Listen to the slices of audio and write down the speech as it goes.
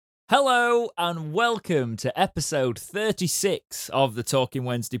Hello and welcome to episode 36 of the Talking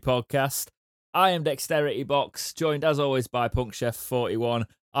Wednesday podcast. I am Dexterity Box, joined as always by Punk Chef 41.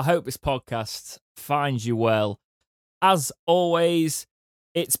 I hope this podcast finds you well. As always,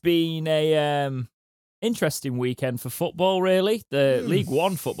 it's been a interesting weekend for football, really. The League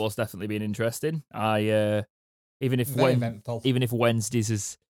One football's definitely been interesting. Even if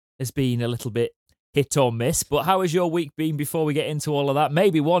Wednesdays has been a little bit hit or miss. But how has your week been before we get into all of that?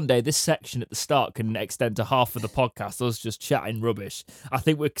 Maybe one day this section at the start can extend to half of the podcast, us just chatting rubbish. I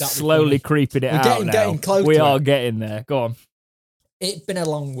think we're slowly creeping it out now. Getting close we to are it. getting there. Go on. It's been a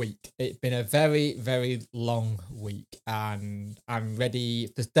long week. It's been a very, very long week. And I'm ready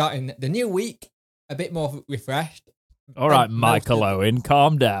for starting the new week a bit more refreshed. All right, Michael Owen,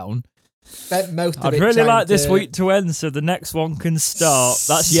 calm down. Spent most of I'd it really trying like this to- week to end so the next one can start.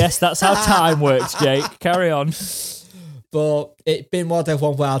 That's how time works, Jake. Carry on. But it's been one of those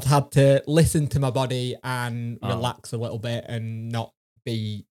ones where I've had to listen to my body and relax a little bit and not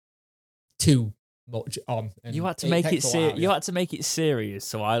be too much on. And You had to make it takes a lot out of you had to make it serious,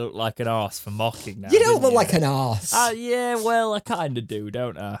 so I look like an arse for mocking now. You don't didn't look you? like an arse. Yeah, well, I kind of do,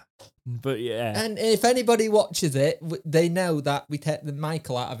 don't I? But yeah. And if anybody watches it, they know that we take the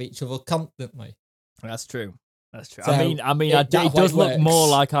Michael out of each other constantly. That's true. That's true. So, I mean, that's it how does it look works. more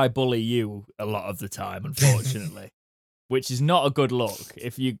like I bully you a lot of the time, unfortunately, which is not a good look.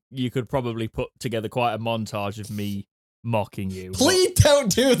 If you could probably put together quite a montage of me mocking you. Please don't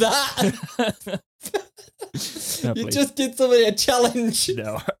do that. No, You please. just did somebody a challenge.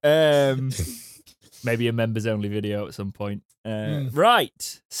 No. Maybe a members only video at some point.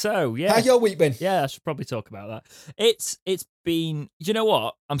 Right. So yeah. How's your week been? Yeah, I should probably talk about that. It's been. You know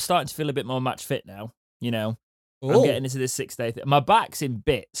what? I'm starting to feel a bit more match fit now. You know, I'm Oh. getting into this 6-day thing. My back's in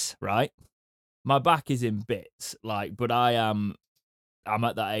bits, right? My back is in bits, but I'm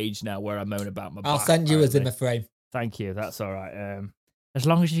at that age now where I moan about my back. I'll send you a apparently. Zimmer frame. Thank you. That's all right. As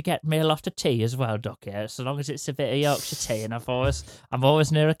long as you get me a lot of tea as well, Ducky. As long as it's a bit of Yorkshire tea, and I'm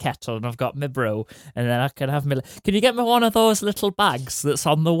always near a kettle, and I've got my brew, and then I can have my. Can you get me one of those little bags that's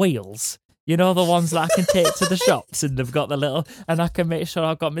on the wheels? You know, the ones that I can take to the shops, and they've got the little, and I can make sure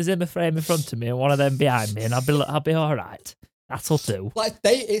I've got my Zimmer frame in front of me and one of them behind me, and I'll be all right. That'll do.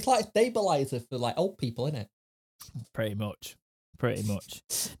 It's like stabilizer for like old people, isn't it? Pretty much.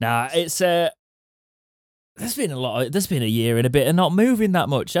 Now it's There's been a year and a bit of not moving that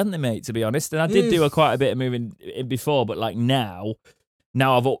much, hasn't there, mate, to be honest? And I did do quite a bit of moving in before, but like now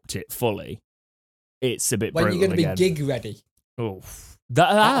I've upped it fully. It's a bit When brutal you're going to be again. gig ready. Oh,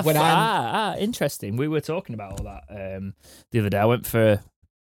 interesting. We were talking about all that the other day. I went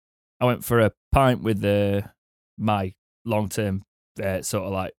for a pint with my long-term sort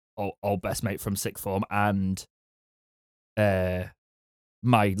of like old best mate from sixth form and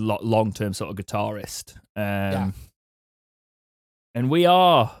my long-term sort of guitarist. And we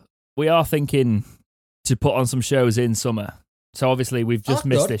are thinking to put on some shows in summer. So obviously we've just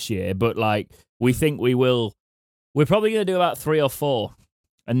missed this year, but like we think we will. We're probably going to do about 3 or 4,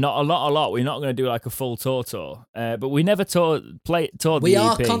 and not a lot. We're not going to do like a full tour. But we never toured the We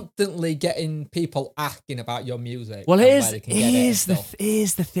are EP. constantly getting people asking about your music. Well, and where they can get it and here's stuff.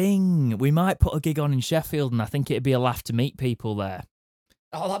 the thing. We might put a gig on in Sheffield, and I think it'd be a laugh to meet people there.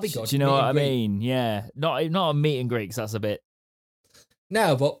 Oh, that'd be good. Do you know Meet what and I greet. mean? Yeah, not a meet and greet, 'cause that's a bit.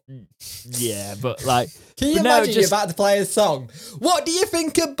 No, but Yeah, but like, can you but no, imagine you're about to play a song? What do you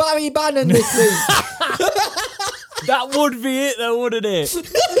think of Barry Bannon this week? that would be it, though, wouldn't it?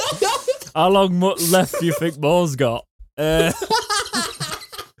 How long left do you think Moore's got?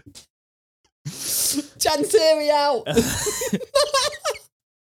 Chancery out.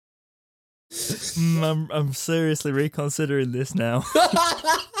 I'm seriously reconsidering this now.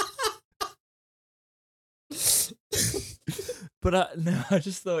 But I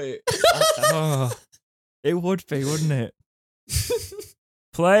just thought it would be, wouldn't it?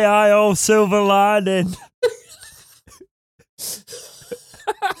 Play I.O. Silver Lining.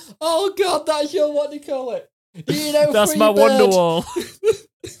 Oh God, that's your what do you call it? You know, That's Free my Bird.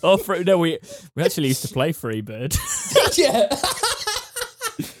 Wonderwall. No, we actually used to play Freebird. Yeah.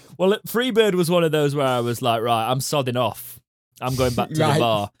 Well, Freebird was one of those where I was like, right, I'm sodding off. I'm going back to the Right.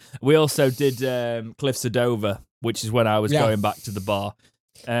 bar. We also did Cliffs of Dover, which is when I was going back to the bar.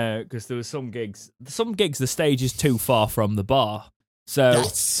 Because there was some gigs, the stage is too far from the bar. So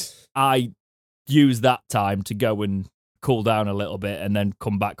Yes. I used that time to go and cool down a little bit and then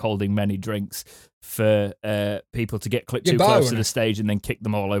come back holding many drinks for people to get too close to the stage and then kick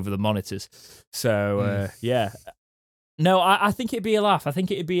them all over the monitors. So, yeah. No, I think it'd be a laugh. I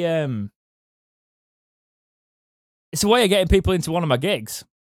think it'd be... It's a way of getting people into one of my gigs.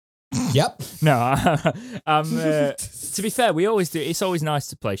 Yep. No, to be fair, we always do. It's always nice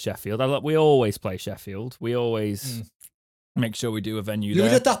to play Sheffield. We always play Sheffield. We always make sure we do a venue You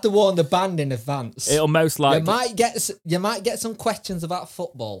there. would have to warn the band in advance. It'll most likely... You might get some questions about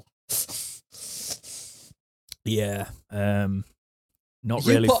football. Yeah. Not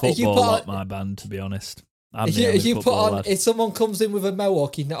really football like my band, to be honest. If someone comes in with a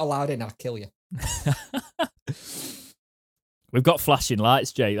mohawk, he's not allowed in, I'll kill you. We've got flashing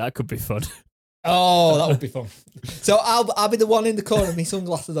lights, Jake. That could be fun. Oh, that would be fun. So I'll be the one in the corner with my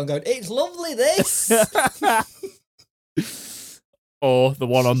sunglasses on going, it's lovely, this. Or the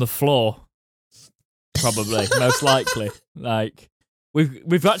one on the floor. Probably, most likely. Like,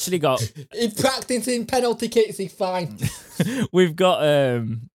 we've actually got... In practicing penalty kicks, he's fine. We've got...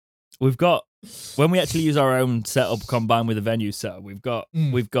 When we actually use our own setup combined with a venue setup, we've got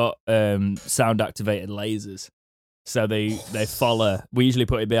sound activated lasers. So they follow. We usually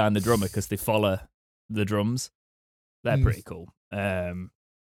put it behind the drummer because they follow the drums. They're pretty cool. But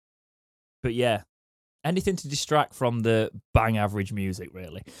yeah, anything to distract from the bang average music,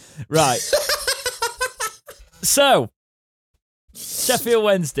 really. Right. So, Sheffield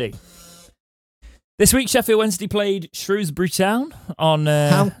Wednesday. This week, Sheffield Wednesday played Shrewsbury Town on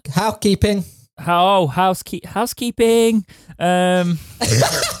housekeeping. Housekeeping.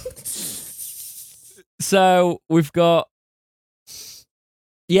 So we've got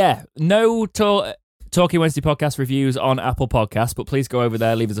no Talking Wednesday podcast reviews on Apple Podcasts, but please go over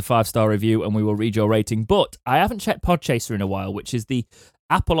there, leave us a 5-star review, and we will read your rating. But I haven't checked Podchaser in a while, which is the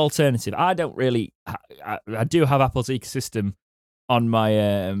Apple alternative. I don't really. I do have Apple's ecosystem on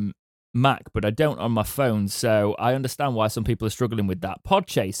my Mac, but I don't on my phone, so I understand why some people are struggling with that.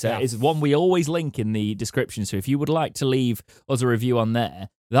 Podchaser is one we always link in the description, so if you would like to leave us a review on there,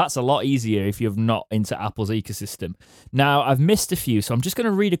 that's a lot easier if you're not into Apple's ecosystem. Now, I've missed a few, so I'm just going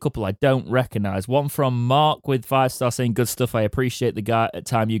to read a couple I don't recognise. One from Mark with 5 stars saying, good stuff, I appreciate the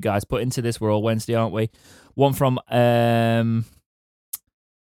time you guys put into this. We're all Wednesday, aren't we? One from, I'll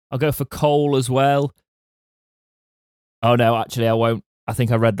go for Cole as well. Oh, no, actually, I won't. I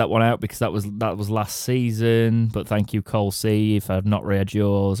think I read that one out because that was last season, but thank you, Cole C, if I've not read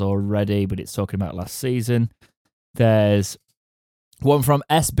yours already, but it's talking about last season. There's one from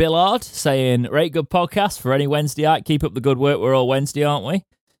S. Billard saying, rate good podcast for any Wednesdayite. Keep up the good work. We're all Wednesday, aren't we?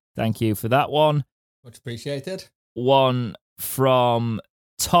 Thank you for that one. Much appreciated. One from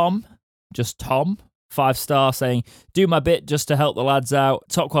Tom, just Tom, 5-star saying, do my bit just to help the lads out.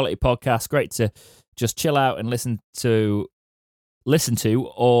 Top quality podcast. Great to just chill out and listen to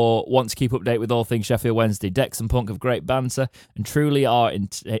or want to keep update with all things Sheffield Wednesday. Dex and Punk have great banter and truly are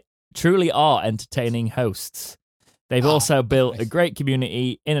entertaining hosts. They've also built a great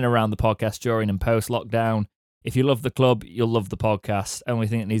community in and around the podcast during and post lockdown. If you love the club, you'll love the podcast. Only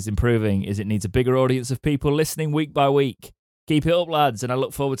thing it needs improving is it needs a bigger audience of people listening week by week. Keep it up, lads, and I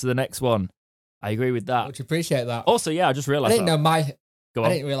look forward to the next one. I agree with that. Much appreciate that. Also, I just realised I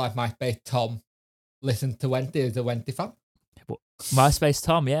didn't realise my base Tom listened to Wednesday as a Wednesday fan. MySpace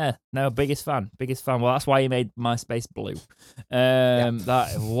Tom, yeah. No, biggest fan. Well, that's why he made MySpace blue.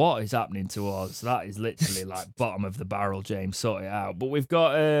 That what is happening to us? That is literally like bottom of the barrel, James. Sort it out. But we've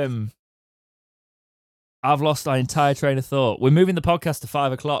got I've lost my entire train of thought. We're moving the podcast to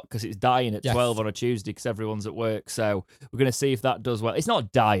 5 o'clock because it's dying at 12 on a Tuesday because everyone's at work. So we're going to see if that does well. It's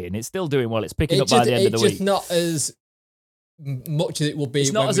not dying. It's still doing well. It's picking up by the end of the week. It's just not as much as it will be.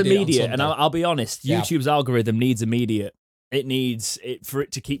 It's not as immediate. And I'll be honest, YouTube's algorithm needs immediate. It needs it for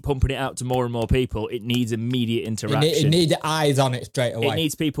it to keep pumping it out to more and more people. It needs immediate interaction. It needs eyes on it straight away. It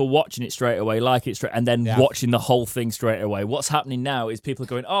needs people watching it straight away, like it straight, and then watching the whole thing straight away. What's happening now is people are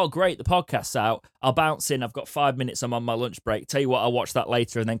going, "Oh, great, the podcast's out. I'll bounce in. I've got 5 minutes. I'm on my lunch break. Tell you what, I'll watch that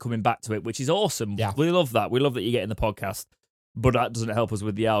later, and then coming back to it, which is awesome. Yeah. We love that. We love that you're getting the podcast." But that doesn't help us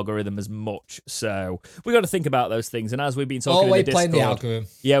with the algorithm as much. So we got to think about those things. And as we've been talking in the Discord, playing the algorithm.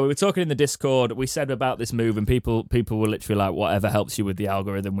 Yeah, we were talking in the Discord. We said about this move, and people were literally like, "Whatever helps you with the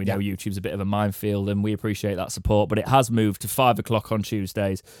algorithm." We know YouTube's a bit of a minefield, and we appreciate that support. But it has moved to 5 o'clock on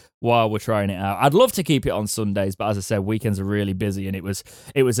Tuesdays while we're trying it out. I'd love to keep it on Sundays, but as I said, weekends are really busy, and it was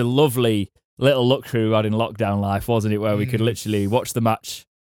a lovely little luxury we had in lockdown life, wasn't it? Where we could literally watch the match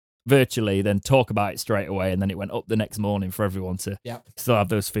virtually, then talk about it straight away, and then it went up the next morning for everyone to still have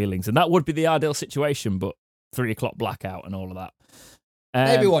those feelings. And that would be the ideal situation, but 3 o'clock blackout and all of that.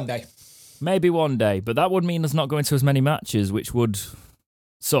 Maybe one day. But that would mean us not going to as many matches, which would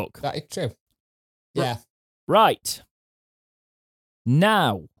suck. That is true. Yeah. Right.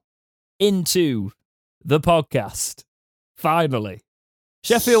 Now, into the podcast. Finally.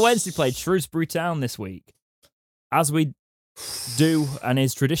 Sheffield Wednesday played Shrewsbury Town this week. As we do and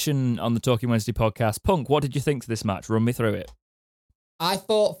is tradition on the Talking Wednesday podcast. Punk, what did you think to this match? Run me through it. I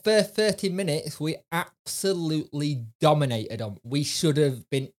thought for 30 minutes, we absolutely dominated them. We should have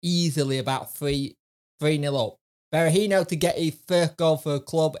been easily about 3-0 up. Berahino to get his first goal for a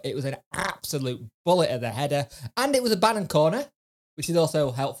club. It was an absolute bullet of the header. And it was a Bannon corner, which is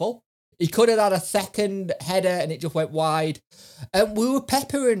also helpful. He could have had a second header and it just went wide. And we were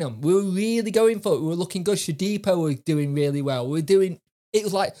peppering them. We were really going for it. We were looking good. Shodipo was doing really well. It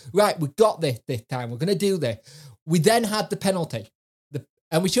was like, right, we got this time. We're going to do this. We then had the penalty.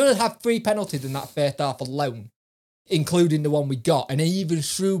 And we should have had 3 penalties in that first half alone, including the one we got. And even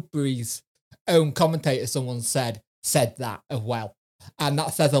Shrewsbury's own commentator, someone said that as well. And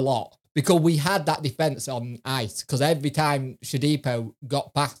that says a lot. Because we had that defence on ice. Because every time Shodipo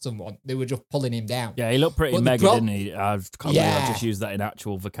got past someone, they were just pulling him down. Yeah, he looked pretty mega, didn't he? I've just used that in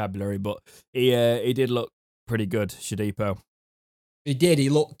actual vocabulary. But he did look pretty good, Shodipo. He did. He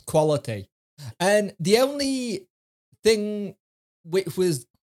looked quality. And the only thing which was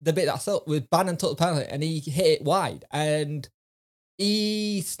the bit that I thought was Bannon took the penalty and he hit it wide. And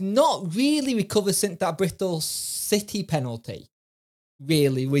he's not really recovered since that Bristol City penalty.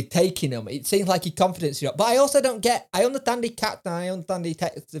 Really, with taking him. It seems like he confidence shot. But I also don't get, I understand he captain, I understand he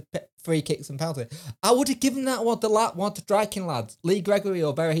takes the free kicks and penalties. I would have given that one to striking lads, Lee Gregory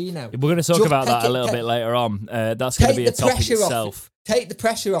or Berahino. We're going to talk about that a little bit later on. That's going to be a topic itself. Take the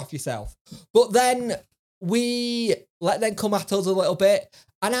pressure off yourself. But then we let them come at us a little bit.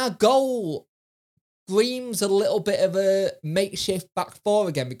 And our goal screams a little bit of a makeshift back four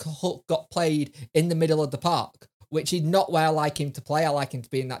again because Hook got played in the middle of the park, which is not where I like him to play. I like him to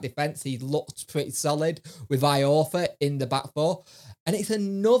be in that defence. He looks pretty solid with Iorfa in the back four. And it's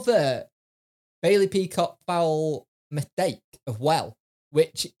another Bailey Peacock foul mistake as well,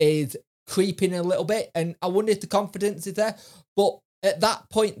 which is creeping a little bit. And I wonder if the confidence is there. But at that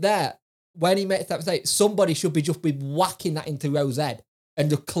point there, when he makes that mistake, somebody should be just be whacking that into Rose Ed and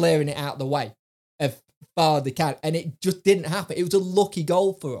just clearing it out of the way as far as they can. And it just didn't happen. It was a lucky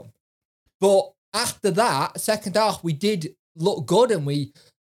goal for him. But after that, second half, we did look good and we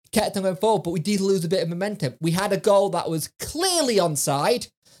kept on going forward, but we did lose a bit of momentum. We had a goal that was clearly onside.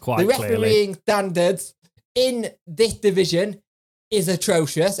 Quite the clearly. refereeing standards in this division is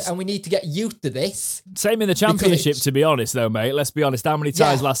atrocious, and we need to get used to this. Same in the Championship, to be honest, though, mate. Let's be honest. How many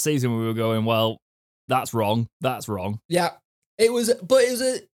times last season we were going, well, that's wrong. That's wrong. Yeah, it was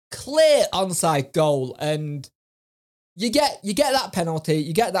a clear onside goal, and you get that penalty,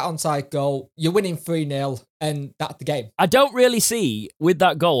 you get that onside goal, you're winning 3-0, and that's the game. I don't really see, with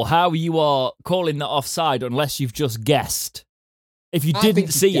that goal, how you are calling that offside unless you've just guessed. If you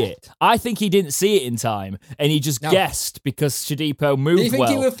didn't see it. I think he didn't see it in time, and he just guessed because Shodipo moved well,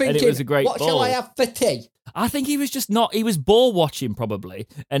 thinking, and it was a great what ball. Shall I have for tea? I think he was just not... He was ball watching, probably,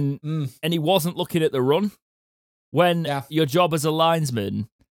 and he wasn't looking at the run. When your job as a linesman...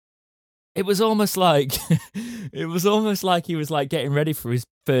 It was almost like he was like getting ready for his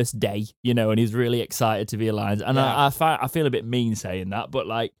first day, you know, and he's really excited to be a Lions. And I feel a bit mean saying that, but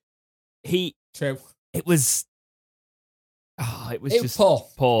like True. It was just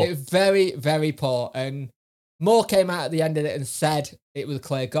poor. It was very, very poor. And Moore came out at the end of it and said it was a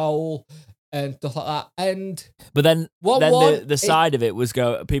clear goal and stuff like that. But then the side of it was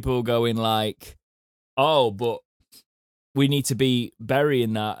people were going like, oh, but we need to be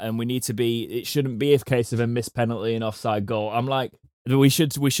burying that, and it shouldn't be a case of a missed penalty and offside goal. I'm like, we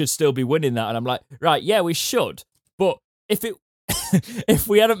should still be winning that. And I'm like, right, yeah, we should. But if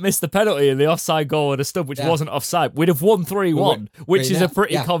we hadn't missed the penalty and the offside goal had a stood, which wasn't offside, we'd have won 3-1, which is a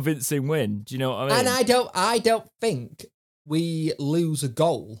pretty convincing win. Do you know what I mean? And I don't think we lose a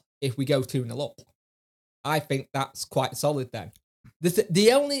goal if we go 2-0 up. I think that's quite solid then. The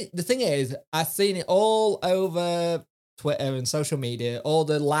thing is, I've seen it all over Twitter and social media, all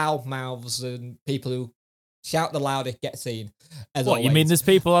the loud mouths and people who shout the loudest get seen. You mean there's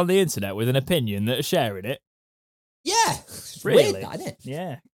people on the internet with an opinion that are sharing it? Yeah. Really? Weird, isn't it?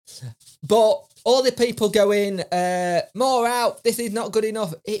 Yeah. But all the people going, more out, this is not good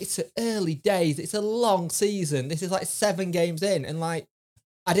enough. It's early days. It's a long season. This is like 7 games in. And like,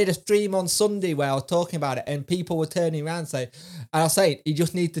 I did a stream on Sunday where I was talking about it and people were turning around saying, and I was saying, you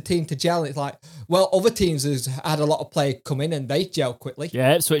just need the team to gel. And it's like, well, other teams has had a lot of play come in and they gel quickly.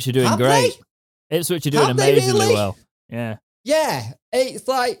 Yeah, Ipswich are doing great. Ipswich are doing amazingly well. Yeah. Yeah. It's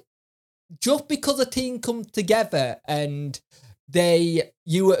like, just because a team comes together and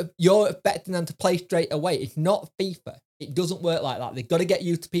you're expecting them to play straight away, it's not FIFA. It doesn't work like that. They've got to get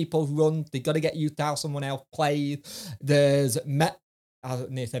used to people's runs. They've got to get used to how someone else plays. There's I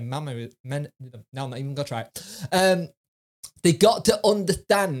nearly said no, I'm not even going to try it. they got to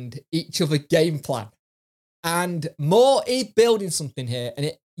understand each other's game plan. And Moore is building something here,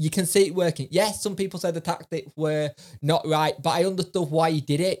 and you can see it working. Yes, some people said the tactics were not right, but I understood why he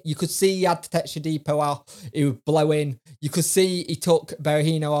did it. You could see he had to take Shodipo out. He was blowing. You could see he took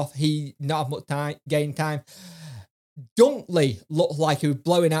Berahino off. He not have much time, gain time. Dunkley looked like he was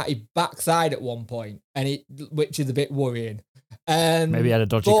blowing out his backside at one point, which is a bit worrying. Maybe he had a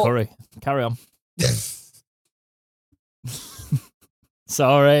dodgy curry. Carry on.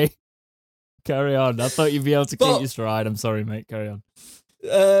 Sorry. Carry on. I thought you'd be able to keep your stride. I'm sorry, mate. Carry on.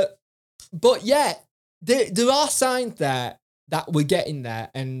 But yeah, there are signs there that we're getting there.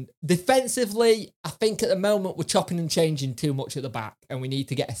 And defensively, I think at the moment we're chopping and changing too much at the back, and we need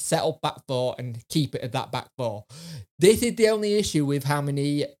to get a settled back four and keep it at that back four. This is the only issue with how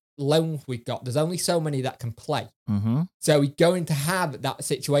many loans we've got. There's only so many that can play. Mm-hmm. So we're going to have that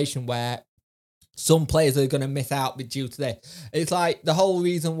situation where some players are going to miss out due to this. It's like the whole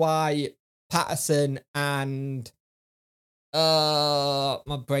reason why Patterson and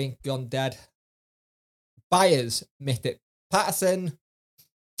my brain gone dead. Byers missed it. Patterson,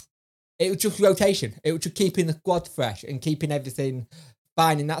 it was just rotation. It was just keeping the squad fresh and keeping everything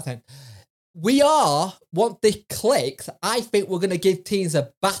fine in that sense. Once this clicks, I think we're going to give teams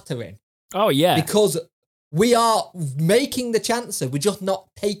a battering. Oh, yeah. Because we are making the chances, we're just not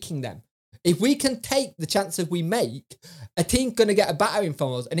taking them. If we can take the chances we make, a team's going to get a battering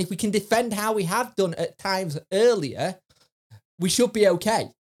from us. And if we can defend how we have done at times earlier, we should be okay.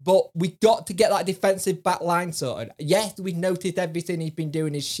 But we got to get that defensive back line sorted. Yes, we've noticed everything he's been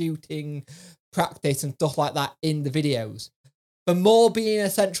doing, his shooting, practice and stuff like that in the videos. For Moore being a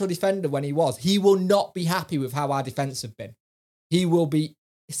central defender when he will not be happy with how our defence have been. He will be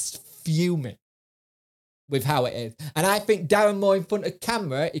fuming with how it is. And I think Darren Moore in front of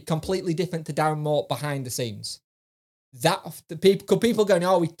camera is completely different to Darren Moore behind the scenes. People going,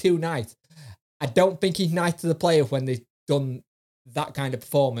 oh, he's too nice. I don't think he's nice to the players when they've done that kind of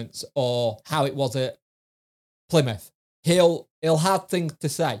performance or how it was at Plymouth. He'll have things to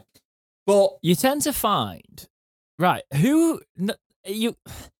say. But you tend to find, right,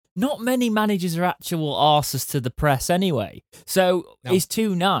 not many managers are actual arses to the press anyway. So he's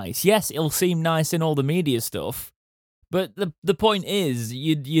too nice. Yes, it'll seem nice in all the media stuff, but the point is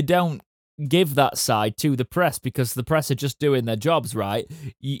you don't give that side to the press because the press are just doing their jobs, right?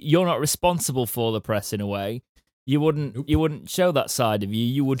 You're not responsible for the press in a way. You wouldn't show that side of you.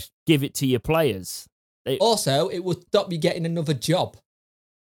 You would give it to your players. Also, it would stop you getting another job.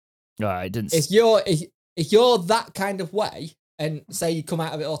 All right, didn't. If you're that kind of way, and say you come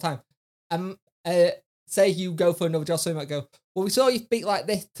out of it all the time, say you go for another job, so you might go, well, we saw you speak like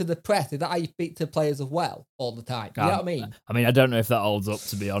this to the press. Is that how you speak to players as well all the time? You know what I mean? I mean, I don't know if that holds up,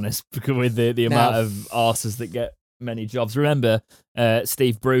 to be honest, because with the amount of arses that get many jobs. Remember,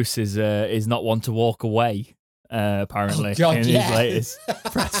 Steve Bruce is not one to walk away. Apparently, in his latest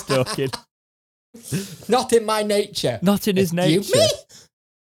press talking. Not in my nature. Not in his nature. Me?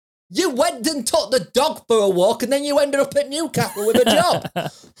 You went and took the dog for a walk, and then you ended up at Newcastle with a job.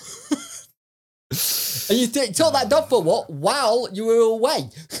 And you took that dog for a walk while you were away.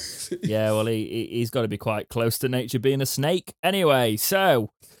 Yeah, well, he's got to be quite close to nature being a snake. Anyway,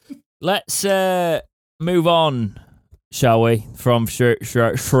 so let's move on, shall we, from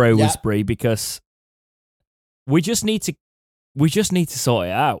Shrewsbury, because we just need to sort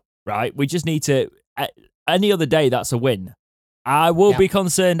it out, right? We just need to. Any other day, that's a win. I will be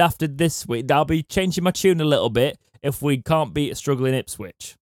concerned after this week. I'll be changing my tune a little bit if we can't beat a struggling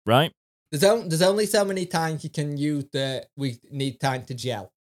Ipswich, right? There's only so many times you can use we need time to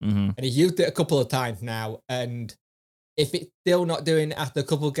gel. Mm-hmm. And he used it a couple of times now. And if it's still not doing it after a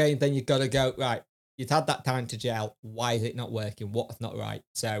couple of games, then you've got to go, right, you've had that time to gel. Why is it not working? What's not right?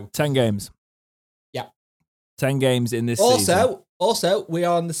 So 10 games. Yeah. 10 games in this season. Also, we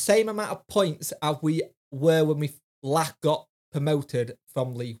are on the same amount of points as we were when we last got promoted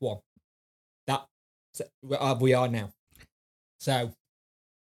from League One. We are now. So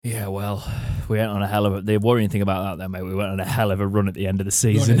yeah, well, we went on a hell of a... The worrying thing about that, then, mate, we went on a hell of a run at the end of the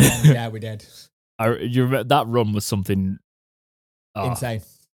season. Yeah, we did. You remember, that run was something insane.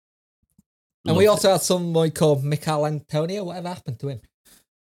 And we also had someone called Michael Antonio. Whatever happened to him?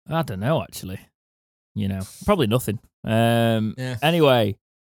 I don't know, actually. Probably nothing. Anyway,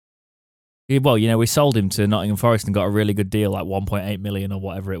 well, we sold him to Nottingham Forest and got a really good deal, like 1.8 million or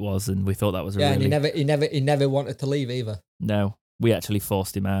whatever it was, and we thought that was and he never wanted to leave either. No, we actually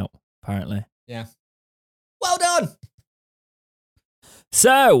forced him out, apparently. Yeah. Well done.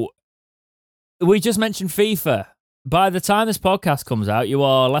 So, we just mentioned FIFA. By the time this podcast comes out, you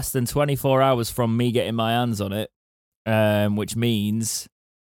are less than 24 hours from me getting my hands on it. which means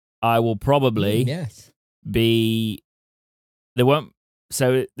I will probably yes. be. There won't.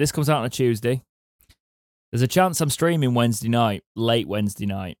 So this comes out on a Tuesday. There's a chance I'm streaming Wednesday night, late Wednesday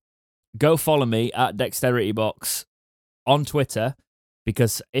night. Go follow me at Dexterity Box on Twitter,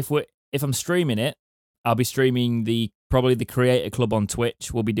 because if I'm streaming it, I'll be streaming probably the Creator Club on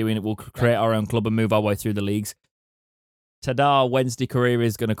Twitch. We'll be doing it. We'll create our own club and move our way through the leagues. Ta-da! Wednesday career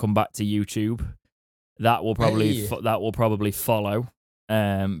is going to come back to YouTube. That will probably follow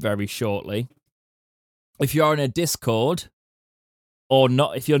very shortly. If you're in a Discord, or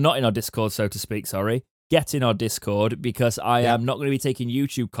not, if you're not in our Discord, so to speak, sorry, get in our Discord, because I am not going to be taking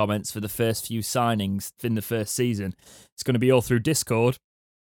YouTube comments for the first few signings in the first season. It's going to be all through Discord.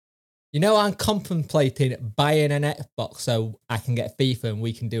 You know, I'm contemplating buying an Xbox so I can get FIFA and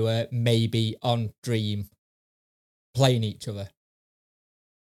we can do a maybe on Dream playing each other.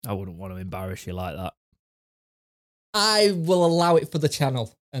 I wouldn't want to embarrass you like that. I will allow it for the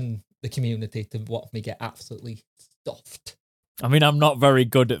channel and the community to watch me get absolutely stuffed. I mean, I'm not very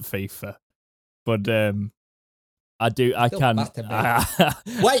good at FIFA, but I can.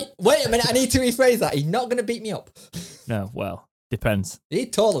 Wait a minute, I need to rephrase that. He's not going to beat me up. No, well, depends. He's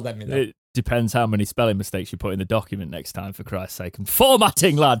taller than me, though. It depends how many spelling mistakes you put in the document next time, for Christ's sake. And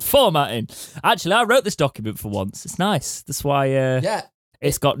formatting, lad, formatting. Actually, I wrote this document for once. It's nice. That's why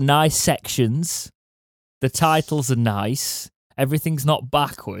it's got nice sections. The titles are nice. Everything's not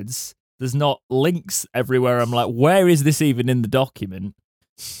backwards. There's not links everywhere. I'm like, where is this even in the document?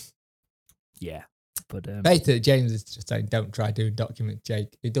 Yeah. But basically, James is just saying, don't try doing documents,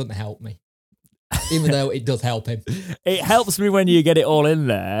 Jake. It doesn't help me. Even though it does help him. It helps me when you get it all in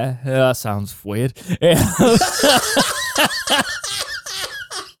there. That sounds weird. It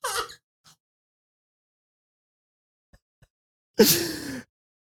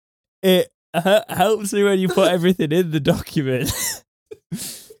helps me when you put everything in the document.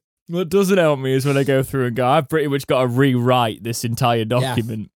 What doesn't help me is when I go through and go, I've pretty much got to rewrite this entire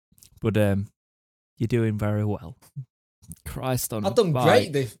document. Yeah. But you're doing very well. Christ on I've done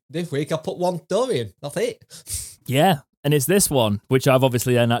great this week. I put one story in. That's it. Yeah. And it's this one, which I've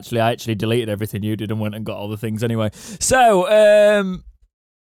obviously I actually deleted everything you did and went and got all the things anyway. So,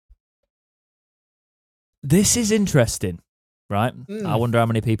 this is interesting, right? I wonder how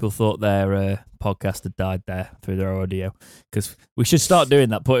many people thought their podcast had died there through their audio. Because we should start doing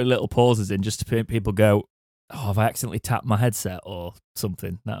that, putting little pauses in just to make people go, oh, have I accidentally tapped my headset or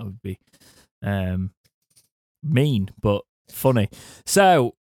something? That would be mean, but funny.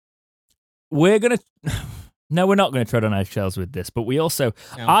 So, we're going to... No, we're not going to tread on eggshells with this, but we also...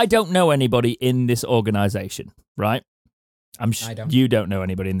 No. I don't know anybody in this organisation, right? You don't know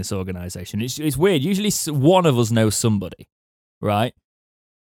anybody in this organisation. It's weird. Usually one of us knows somebody, right?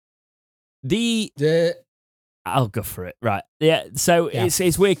 I'll go for it, right? Yeah. So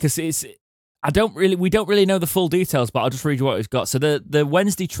it's weird because we don't really know the full details, but I'll just read you what it's got. So the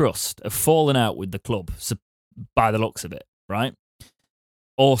Wednesday Trust have fallen out with the club, by the looks of it, right?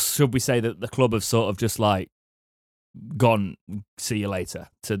 Or should we say that the club have sort of just like gone, see you later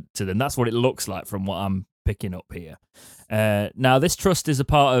to them? That's what it looks like from what I'm picking up here. Now, this trust is a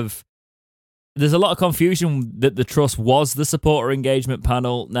part of... There's a lot of confusion that the trust was the supporter engagement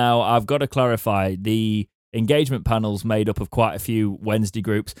panel. Now, I've got to clarify, the engagement panel's made up of quite a few Wednesday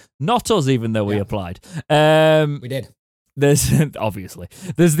groups. Not us, even though we applied. We did. There's, obviously.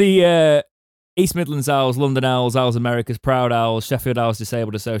 There's the East Midlands Owls, London Owls, Owls Americas, Proud Owls, Sheffield Owls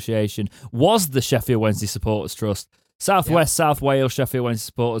Disabled Association, was the Sheffield Wednesday Supporters Trust, South West, South Wales, Sheffield Wednesday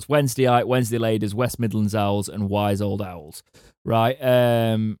Supporters, Wednesdayite, Wednesday Ladies, West Midlands Owls, and Wise Old Owls. Right?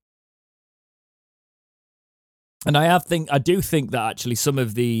 And I do think that actually some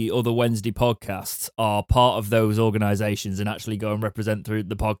of the other Wednesday podcasts are part of those organisations and actually go and represent through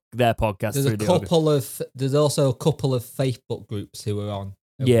their podcast. There's also a couple of Facebook groups who are on.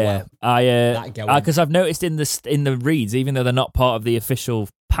 Yeah, because I've noticed in the reads, even though they're not part of the official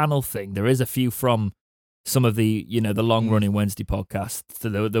panel thing, there is a few from some of the the long running Wednesday podcasts,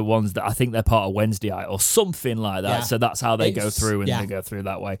 the ones that I think they're part of Wednesdayite or something like that. Yeah. So that's how they go through and they go through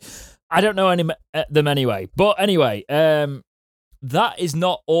that way. I don't know them anyway, but anyway, that is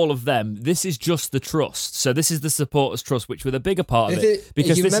not all of them. This is just the trust. So this is the Supporters Trust, which were the bigger part of it.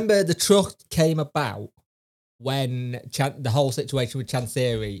 Because you remember the trust came about when the whole situation with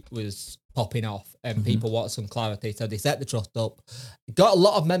Chancery was popping off and people wanted some clarity. So they set the trust up. Got a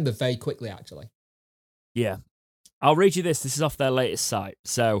lot of members very quickly, actually. Yeah. I'll read you this. This is off their latest site.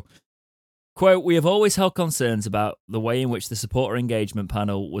 So, Quote, "We have always held concerns about the way in which the supporter engagement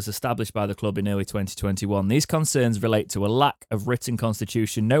panel was established by the club in early 2021. These concerns relate to a lack of written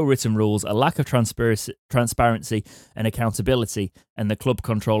constitution, no written rules, a lack of transparency and accountability, and the club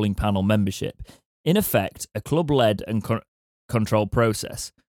controlling panel membership. In effect, a club-led and controlled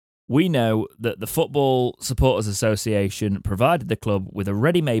process. We know that the Football Supporters Association provided the club with a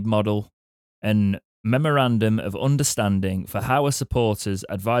ready-made model and memorandum of understanding for how a supporters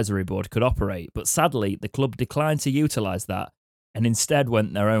advisory board could operate, but sadly the club declined to utilise that and instead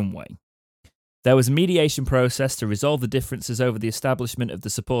went their own way. There was a mediation process to resolve the differences over the establishment of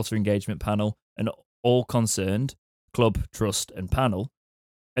the supporter engagement panel, and all concerned, club, trust and panel,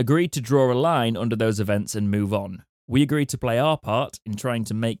 agreed to draw a line under those events and move on. We agreed to play our part in trying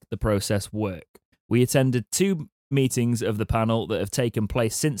to make the process work. We attended 2 meetings of the panel that have taken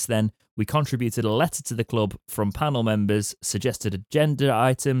place since then. We contributed a letter to the club from panel members, suggested agenda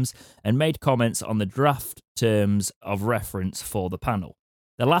items, and made comments on the draft terms of reference for the panel.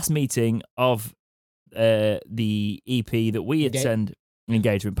 The last meeting of the EP that we attend,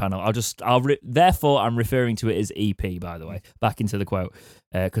 engagement panel. Therefore, I'm referring to it as EP, by the way, back into the quote,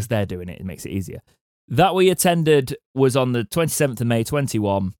 because they're doing it. It makes it easier. That we attended was on the 27th of May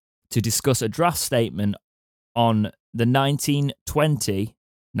 21 to discuss a draft statement on the 1920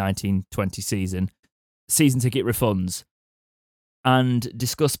 season ticket refunds and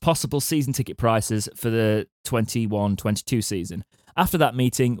discuss possible season ticket prices for the 21-22 season. After that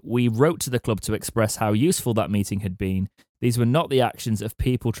meeting, we wrote to the club to express how useful that meeting had been. These were not the actions of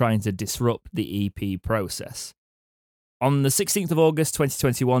people trying to disrupt the EP process. On the 16th of August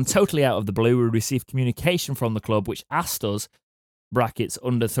 2021, totally out of the blue, we received communication from the club which asked us, brackets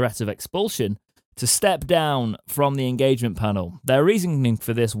under threat of expulsion, to step down from the engagement panel. Their reasoning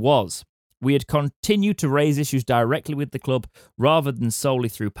for this was, we had continued to raise issues directly with the club rather than solely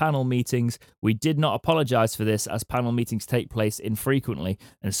through panel meetings. We did not apologise for this, as panel meetings take place infrequently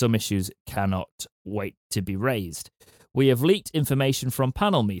and some issues cannot wait to be raised. We have leaked information from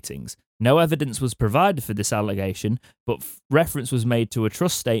panel meetings. No evidence was provided for this allegation, but reference was made to a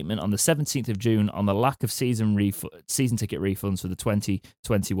trust statement on the 17th of June on the lack of season ticket refunds for the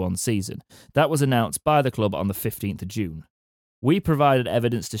 2021 season. That was announced by the club on the 15th of June. We provided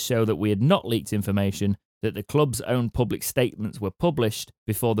evidence to show that we had not leaked information, that the club's own public statements were published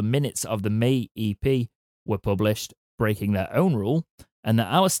before the minutes of the May EP were published, breaking their own rule, and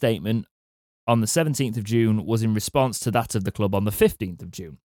that our statement on the 17th of June was in response to that of the club on the 15th of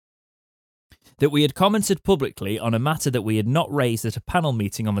June. That we had commented publicly on a matter that we had not raised at a panel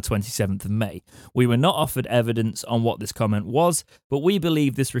meeting on the 27th of May. We were not offered evidence on what this comment was, but we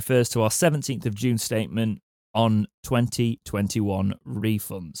believe this refers to our 17th of June statement on 2021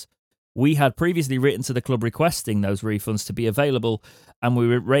 refunds. We had previously written to the club requesting those refunds to be available, and we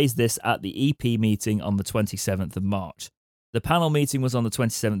raised this at the EP meeting on the 27th of March. The panel meeting was on the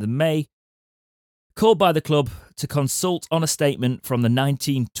 27th of May, called by the club to consult on a statement from the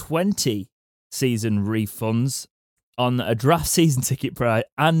 1920 season refunds on a draft season ticket price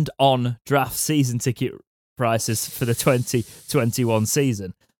and on draft season ticket prices for the 2021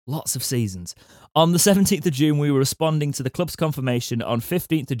 season. Lots of seasons. On the 17th of June, we were responding to the club's confirmation on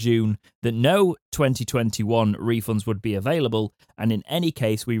 15th of June that no 2021 refunds would be available, and in any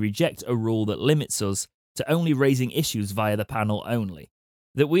case, we reject a rule that limits us to only raising issues via the panel only.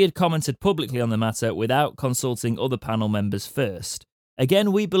 That we had commented publicly on the matter without consulting other panel members first.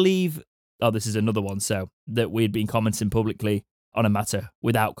 Again, we believe... Oh, this is another one, so that we had been commenting publicly on a matter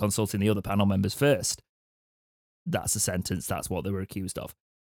without consulting the other panel members first. That's a sentence, that's what they were accused of.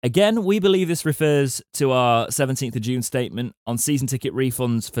 Again, we believe this refers to our 17th of June statement on season ticket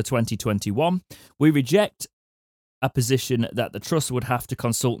refunds for 2021. We reject a position that the trust would have to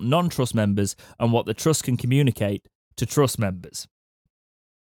consult non-trust members on what the trust can communicate to trust members.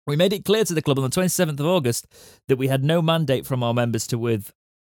 We made it clear to the club on the 27th of August that we had no mandate from our members to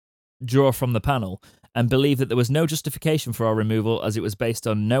withdraw from the panel, and believe that there was no justification for our removal, as it was based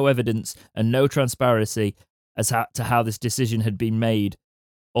on no evidence and no transparency as to how this decision had been made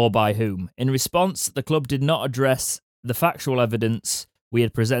or by whom. In response, the club did not address the factual evidence we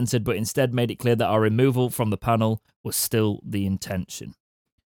had presented, but instead made it clear that our removal from the panel was still the intention.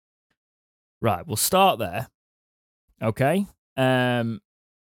 Right, we'll start there. Okay?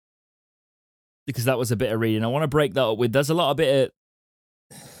 Because that was a bit of reading. I want to break that up with, there's a lot of bit of...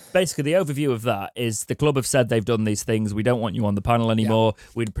 Basically, the overview of that is the club have said they've done these things. We don't want you on the panel anymore. Yeah.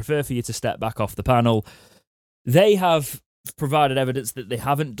 We'd prefer for you to step back off the panel. They have provided evidence that they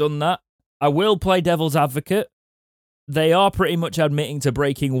haven't done that. I will play devil's advocate. They are pretty much admitting to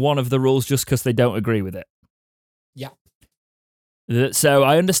breaking one of the rules just because they don't agree with it. Yeah. So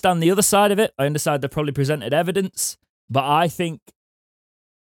I understand the other side of it. I understand they probably presented evidence, but I think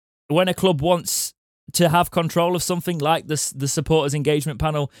when a club wants to have control of something like this, the supporters engagement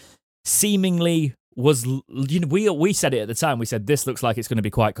panel seemingly was, we said it at the time. We said this looks like it's going to be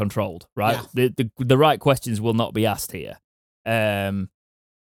quite controlled, right? Yeah. The right questions will not be asked here,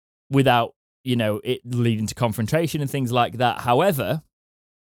 without it leading to confrontation and things like that. However,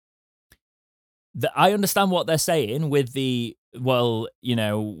 I understand what they're saying with we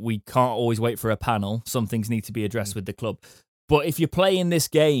can't always wait for a panel. Some things need to be addressed with the club. But if you're playing this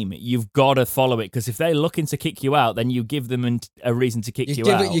game, you've got to follow it, because if they're looking to kick you out, then you give them a reason to kick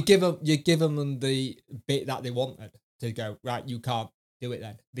you out. You give them the bit that they wanted to go, right, you can't do it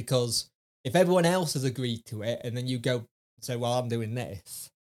then. Because if everyone else has agreed to it and then you go, say, well, I'm doing this.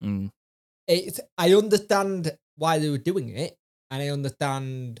 I understand why they were doing it, and I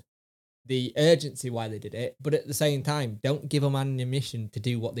understand the urgency why they did it, but at the same time, don't give them ammunition to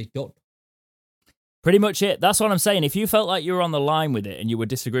do what they've done. Pretty much it. That's what I'm saying. If you felt like you were on the line with it and you were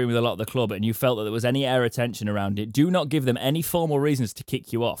disagreeing with a lot of the club and you felt that there was any air of tension around it, do not give them any formal reasons to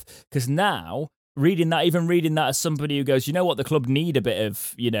kick you off. Because now, reading that as somebody who goes, you know what, the club need a bit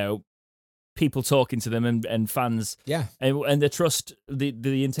of, people talking to them and fans. Yeah. And the trust,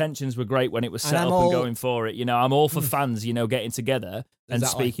 the intentions were great when it was set up and going for it. I'm all for fans, getting together and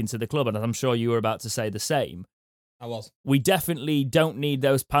speaking to the club. And I'm sure you were about to say the same. I was. We definitely don't need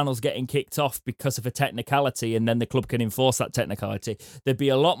those panels getting kicked off because of a technicality, and then the club can enforce that technicality. There'd be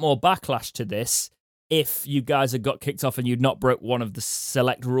a lot more backlash to this if you guys had got kicked off and you'd not broke one of the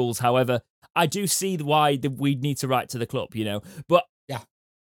select rules. However, I do see why we need to write to the club, But yeah,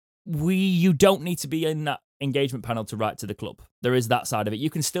 you don't need to be in that engagement panel to write to the club. There is that side of it.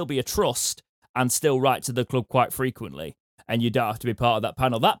 You can still be a trust and still write to the club quite frequently, and you don't have to be part of that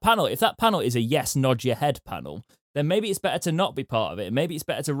panel. If that panel is a yes, nod your head panel, then maybe it's better to not be part of it. Maybe it's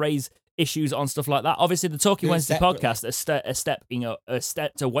better to raise issues on stuff like that. Obviously, the Talking Wednesday podcast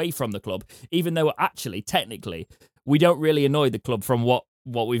stepped away from the club, even though actually, technically, we don't really annoy the club from what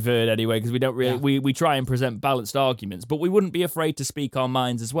we've heard anyway, because we don't really we try and present balanced arguments, but we wouldn't be afraid to speak our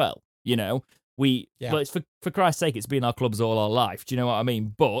minds as well. Well, it's for Christ's sake, it's been our clubs all our life. Do you know what I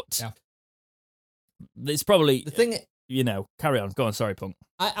mean? But it's probably the thing. Carry on. Go on. Sorry, Punk.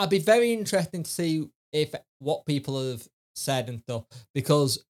 I'd be very interested to see what people have said and stuff,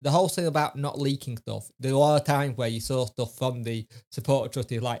 because the whole thing about not leaking stuff, there are times where you saw stuff from the supporter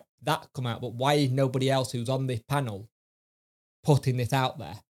trustees like that come out, but why is nobody else who's on this panel putting this out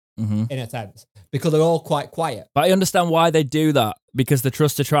there, in a sense? Because they're all quite quiet. But I understand why they do that, because the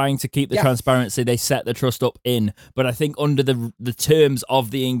trust are trying to keep the transparency they set the trust up in. But I think under the terms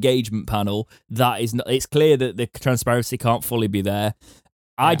of the engagement panel, that is not, it's clear that the transparency can't fully be there.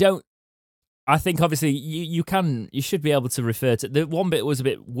 I think obviously you should be able to refer to the one bit was a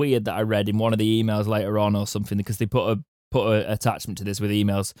bit weird that I read in one of the emails later on or something, because they put a attachment to this with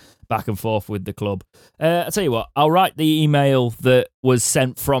emails back and forth with the club. I'll tell you what, I'll write the email that was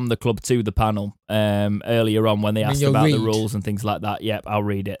sent from the club to the panel earlier on when they asked about the rules and things like that. Yep, I'll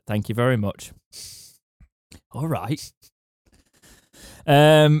read it. Thank you very much. All right.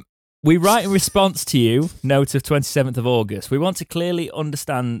 We write in response to you, note of 27th of August. We want to clearly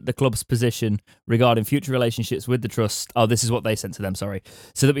understand the club's position regarding future relationships with the trust. Oh, this is what they sent to them, sorry.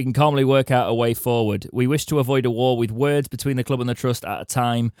 So that we can calmly work out a way forward. We wish to avoid a war with words between the club and the trust at a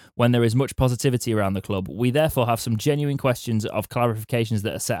time when there is much positivity around the club. We therefore have some genuine questions of clarifications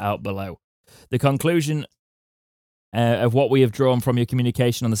that are set out below. The conclusion of what we have drawn from your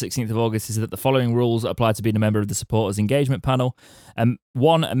communication on the 16th of August is that the following rules apply to being a member of the supporters engagement panel.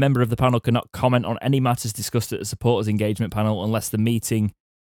 1, a member of the panel cannot comment on any matters discussed at the supporters engagement panel unless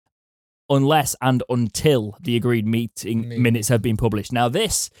and until the agreed meeting minutes have been published. Now,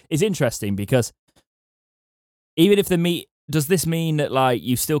 this is interesting because even if does this mean that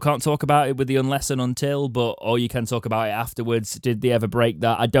you still can't talk about it with the unless and until, or you can talk about it afterwards? Did they ever break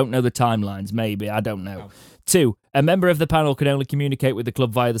that? I don't know the timelines. Maybe, I don't know. 2, a member of the panel can only communicate with the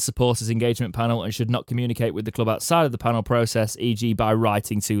club via the supporters engagement panel and should not communicate with the club outside of the panel process, e.g. by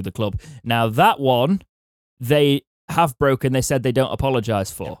writing to the club. Now, that one, they have broken. They said they don't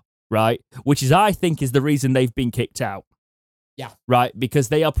apologise for, right? Which I think is the reason they've been kicked out. Yeah. Right? Because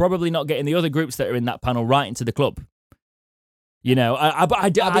they are probably not getting the other groups that are in that panel writing to the club. I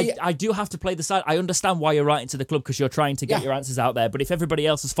do have to play the side. I understand why you're writing to the club, because you're trying to get your answers out there. But if everybody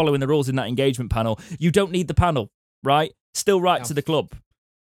else is following the rules in that engagement panel, you don't need the panel, right? Still write to the club.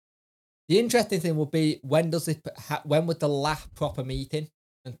 The interesting thing would be when would the last proper meeting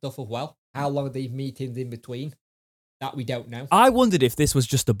and stuff as well? How long are these meetings in between? That we don't know. I wondered if this was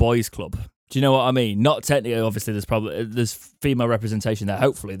just a boys' club. Do you know what I mean? Not technically, obviously. There's female representation there.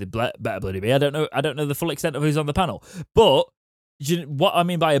 Hopefully, the better bloody be. I don't know the full extent of who's on the panel, but what I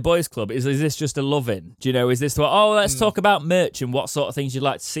mean by a boys' club is this just a love-in? Do you know? Is this let's talk about merch and what sort of things you'd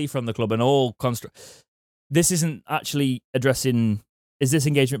like to see from the club and all This isn't actually addressing. Is this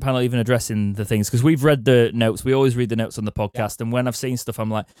engagement panel even addressing the things? Because we've read the notes. We always read the notes on the podcast, and when I've seen stuff, I'm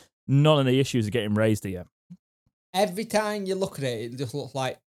like, none of the issues are getting raised here. Every time you look at it, it just looks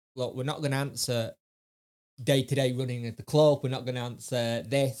like, look, we're not going to answer day-to-day running of the club. We're not going to answer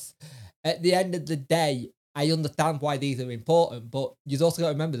this. At the end of the day, I understand why these are important, but you've also got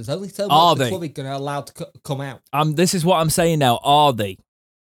to remember there's only so much the club is going to allow to come out. This is what I'm saying now. Are they?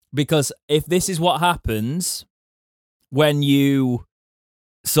 Because if this is what happens when you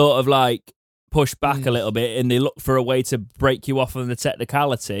sort of like push back a little bit and they look for a way to break you off on the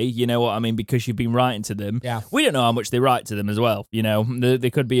technicality, you know what I mean, because you've been writing to them. Yeah. We don't know how much they write to them as well, you know. There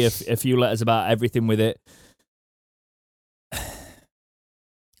could be a few letters about everything with it.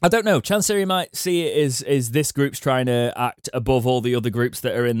 I don't know. Chancery you might see it as this group's trying to act above all the other groups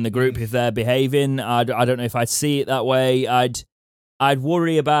that are in the group if they're behaving. I don't know if I'd see it that way. I'd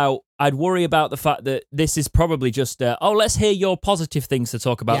worry about the fact that this is probably just let's hear your positive things to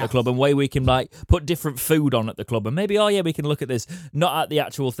talk about the club and way we can like put different food on at the club and maybe we can look at this, not at the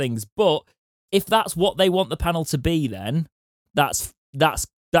actual things. But if that's what they want the panel to be, then that's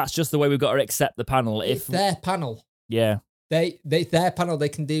just the way we've got to accept the panel. It's their panel. Yeah. Their panel, they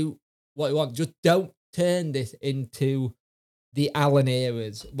can do what they want. Just don't turn this into the Alan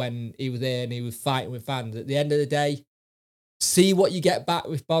eras when he was there and he was fighting with fans. At the end of the day, see what you get back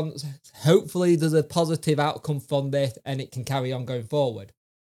response. Hopefully there's a positive outcome from this and it can carry on going forward.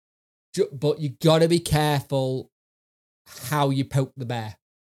 But you got to be careful how you poke the bear,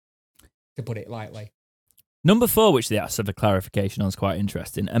 to put it lightly. Number 4, which they asked for clarification on, is quite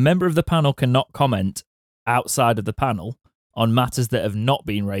interesting. A member of the panel cannot comment outside of the panel on matters that have not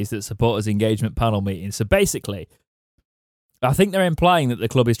been raised at supporters' engagement panel meetings. So basically, I think they're implying that the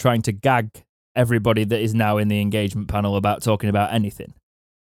club is trying to gag everybody that is now in the engagement panel about talking about anything.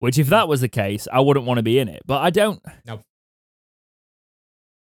 Which, if that was the case, I wouldn't want to be in it. But I don't... No.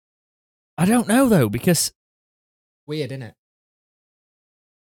 I don't know, though, because... Weird, isn't it?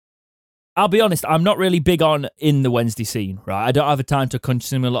 I'll be honest, I'm not really big on in the Wednesday scene, right? I don't have a time to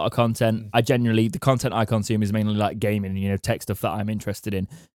consume a lot of content. The content I consume is mainly like gaming and, tech stuff that I'm interested in.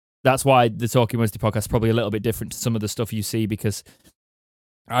 That's why the Talking Wednesday podcast is probably a little bit different to some of the stuff you see, because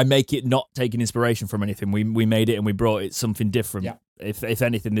I make it not taking inspiration from anything. We made it and we brought it something different. Yeah. If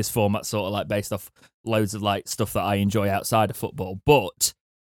anything, this format's sort of like based off loads of like stuff that I enjoy outside of football. But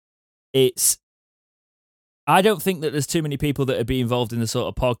I don't think that there's too many people that would be involved in the sort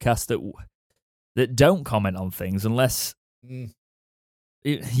of podcast that don't comment on things unless,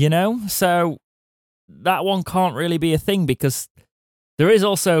 so that one can't really be a thing, because there is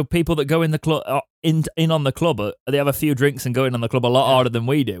also people that go in the club, in on the club. They have a few drinks and go in on the club a lot harder than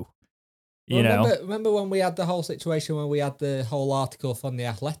we do. Remember when we had the whole situation when we had the whole article from The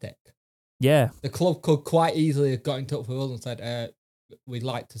Athletic? Yeah. The club could quite easily have got in touch with us and said, we'd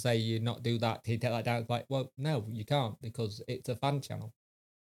like to say you not do that. Can you take that down? It's like, well, no, you can't, because it's a fan channel.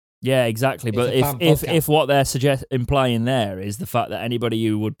 Yeah, exactly. But if what they're implying there is the fact that anybody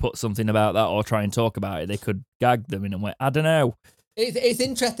who would put something about that or try and talk about it, they could gag them in a way. I don't know. It's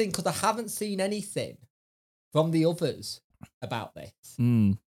interesting because I haven't seen anything from the others about this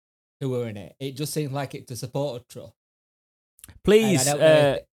who were in it. It just seems like it's a supporter trust. Please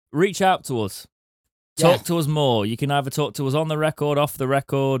reach out to us. Talk to us more. You can either talk to us on the record, off the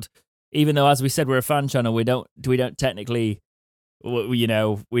record. Even though, as we said, we're a fan channel, we don't technically, we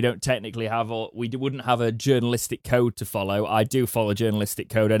wouldn't have a journalistic code to follow. I do follow journalistic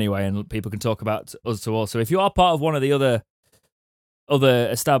code anyway, and people can talk about us to all. So if you are part of one of the other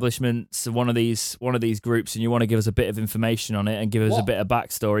establishments, one of these groups, and you want to give us a bit of information on it and give us a bit of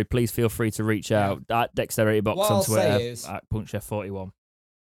backstory, please feel free to reach out at Dexterity Box on Twitter, at PunkChef41.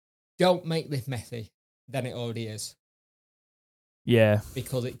 Don't make this messy than it already is. Yeah.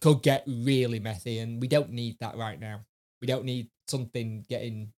 Because it could get really messy, and we don't need that right now. We don't need something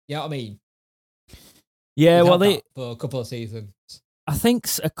getting, you know what I mean? Yeah, for a couple of seasons. I think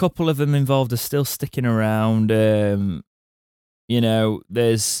a couple of them involved are still sticking around. They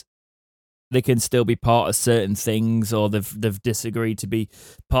can still be part of certain things, or they've disagreed to be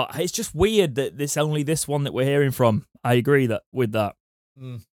part. It's just weird that this one that we're hearing from. I agree with that.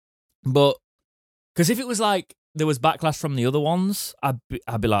 But because if it was like there was backlash from the other ones, I'd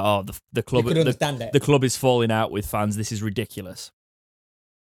be like, oh, the club, you could understand it. The club is falling out with fans. This is ridiculous.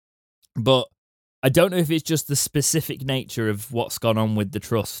 But I don't know if it's just the specific nature of what's gone on with the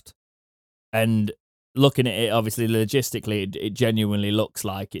trust And looking at it, obviously, logistically, it genuinely looks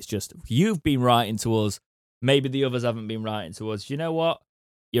like it's just, you've been writing to us. Maybe the others haven't been writing to us. You know what?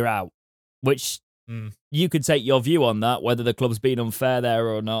 You're out. Which you could take your view on that, whether the club's been unfair there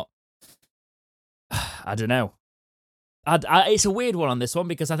or not. I don't know. It's a weird one on this one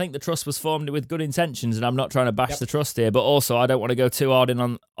because I think the trust was formed with good intentions, and I'm not trying to bash the trust here, but also I don't want to go too hard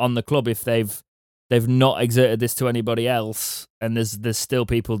in on the club if they've not exerted this to anybody else, and there's still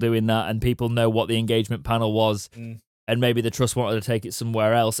people doing that, and people know what the engagement panel was, and maybe the trust wanted to take it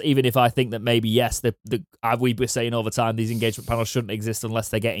somewhere else. Even if I think that maybe yes, we were saying all the time these engagement panels shouldn't exist unless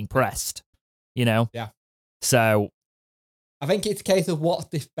they're getting pressed, you know. Yeah. So I think it's a case of what's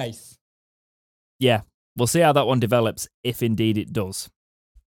the space. Yeah. We'll see how that one develops, if indeed it does.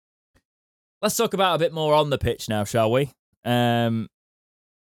 Let's talk about a bit more on the pitch now, shall we? Barry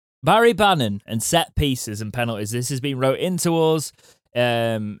Bannan and set pieces and penalties. This has been wrote into us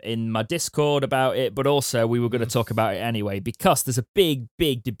in my Discord about it, but also we were going to talk about it anyway because there's a big,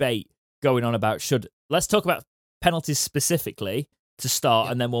 big debate going on about let's talk about penalties specifically to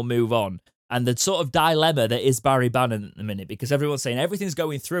start, and then we'll move on. And the sort of dilemma that is Barry Bannan at the minute, because everyone's saying everything's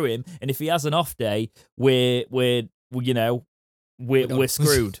going through him, and if he has an off day, we're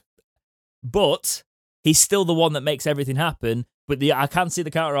screwed. But he's still the one that makes everything happen. But I can see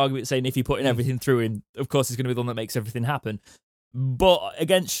the counter argument saying if you're putting everything through him, of course he's going to be the one that makes everything happen. But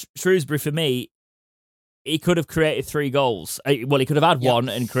against Shrewsbury, for me, he could have created 3 goals. Well, he could have had one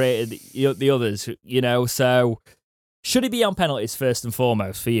and created the others. So should he be on penalties first and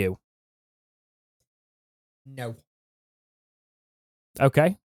foremost for you? No.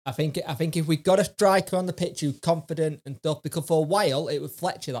 Okay. I think if we got a striker on the pitch who's confident and stuff, because for a while it was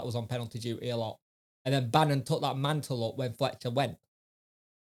Fletcher that was on penalty duty a lot, and then Bannan took that mantle up when Fletcher went.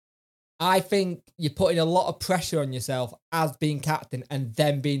 I think you're putting a lot of pressure on yourself as being captain and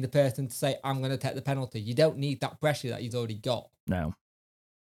then being the person to say, I'm going to take the penalty. You don't need that pressure that he's already got. No.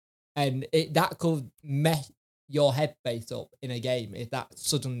 And that could mess your headspace up in a game if that's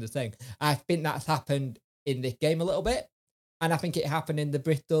suddenly the thing. I think that's happened in this game a little bit, and I think it happened in the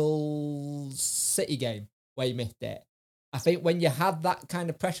Bristol City game where you missed it. I think when you have that kind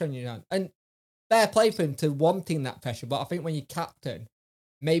of pressure on your hand, and fair play for him to wanting that pressure, but I think when you're captain,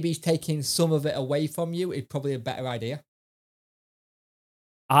 maybe he's taking some of it away from you is probably a better idea.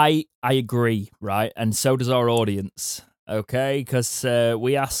 I agree, right? And so does our audience, okay? Because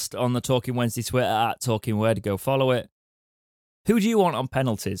we asked on the Talking Wednesday Twitter at Talking Word, go follow it. Who do you want on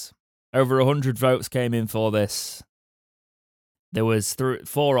penalties? Over 100 votes came in for this. There was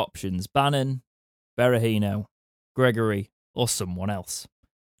 4 options: Bannan, Berahino, Gregory, or someone else.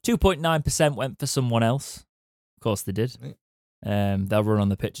 2.9% went for someone else. Of course they did. They'll run on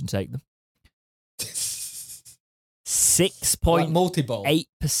the pitch and take them.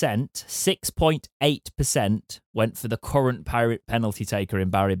 6.8% went for the current Pirate penalty taker in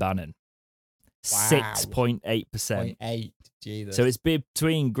Barry Bannan. Wow. 6.8%. Jesus. So it's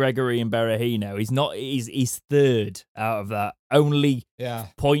between Gregory and Berahino. He's third out of that. Only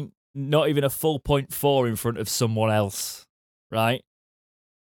not even a full 0.4 in front of someone else, right?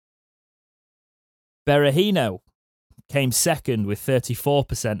 Berahino came second with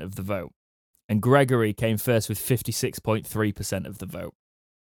 34% of the vote, and Gregory came first with 56.3% of the vote.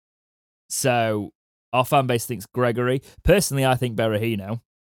 So our fan base thinks Gregory. Personally, I think Berahino.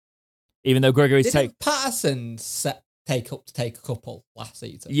 Even though Gregory's Patterson take a couple last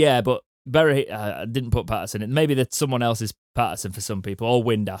season. Yeah, but I didn't put Patterson in. Maybe that someone else is Patterson for some people, or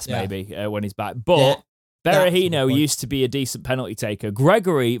Windass maybe when he's back. But Berahino used to be a decent penalty taker.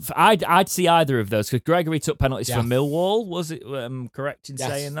 Gregory, I'd see either of those because Gregory took penalties for Millwall. Was it correct in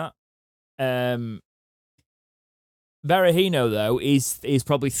saying that? Berahino, though, is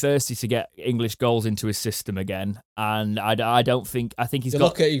probably thirsty to get English goals into his system again, and I think he's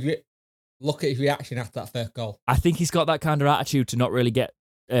got. Look at his reaction after that first goal. I think he's got that kind of attitude to not really get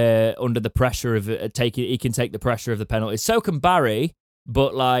under the pressure of taking. He can take the pressure of the penalties. So can Barry,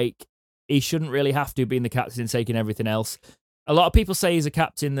 but he shouldn't really have to, being the captain and taking everything else. A lot of people say he's a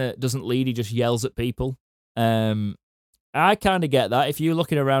captain that doesn't lead; he just yells at people. I kind of get that. If you're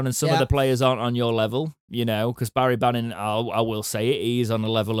looking around and some of the players aren't on your level, because Barry Bannan, I will say it, he is on a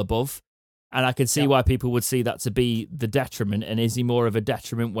level above. And I can see why people would see that to be the detriment. And is he more of a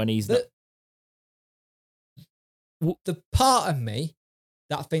detriment when he's not? The part of me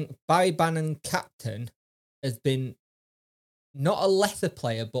that I think Barry Bannan captain has been not a lesser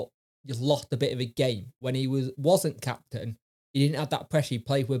player, but just lost a bit of a game. When he wasn't captain, he didn't have that pressure. He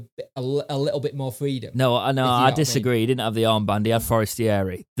played with a little bit more freedom. No, I know. If you know I what I disagree. He didn't have the armband. He had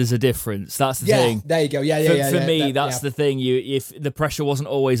Forestieri. There's a difference. That's the Yeah, thing. there you go. Yeah, For me, that's the thing. If the pressure wasn't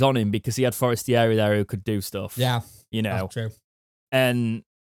always on him because he had Forestieri there who could do stuff. Yeah, you know. that's true. And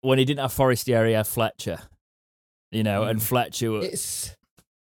when he didn't have Forestieri, he had Fletcher. You know, and Fletcher. It's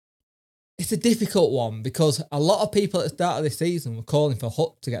a difficult one because a lot of people at the start of this season were calling for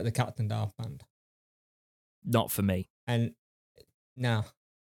Hutt to get the captain armband. Not for me. And no.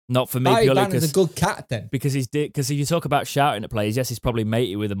 Not for me. Barry Purely Bannon's a good captain. Because if you talk about shouting at players, yes, he's probably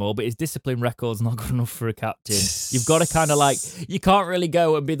matey with them all, but his discipline record's not good enough for a captain. You've got to kind of you can't really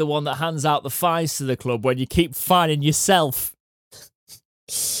go and be the one that hands out the fines to the club when you keep fining yourself.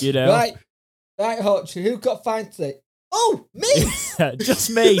 You know? Right, Hutch, who got fined today? Oh, me! Just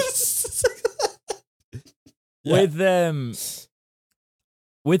me. Yeah.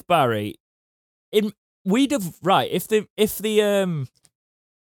 With Barry, we'd have if the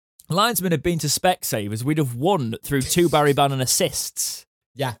linesman had been to Specsavers, we'd have won through 2 Barry Bannon assists.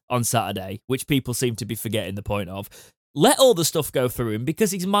 Yeah, on Saturday, which people seem to be forgetting the point of. Let all the stuff go through him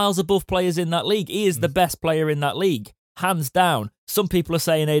because he's miles above players in that league. He is the best player in that league, hands down. Some people are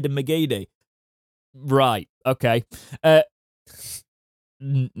saying Aidan McGeady. Right, okay.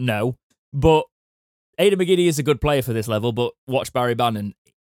 No, but Aidan McGeady is a good player for this level, but watch Barry Bannon.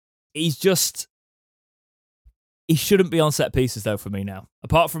 He shouldn't be on set pieces though for me now.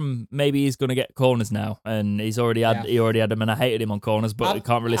 Apart from maybe he's going to get corners now, and he already had them, and I hated him on corners, but I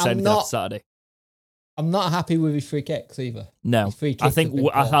can't really say anything after Saturday. I'm not happy with his free kicks either. No, I think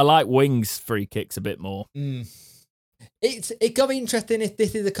I like Wings' free kicks a bit more. It got me interesting if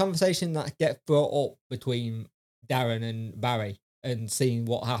this is a conversation that gets brought up between Darren and Barry and seeing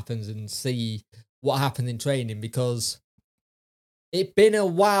what happens and see what happens in training, because it's been a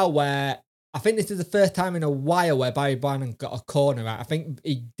while where I think this is the first time in a while where Barry Bannon got a corner right. I think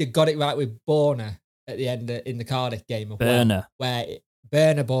he got it right with Borner at the end in the Cardiff game. Borner.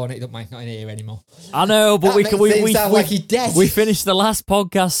 Borner, it don't mind not in here anymore. I know, but we finished the last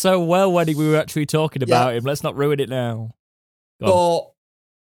podcast so well when we were actually talking about him. Let's not ruin it now. But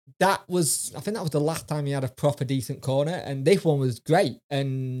I think that was the last time he had a proper decent corner, and this one was great.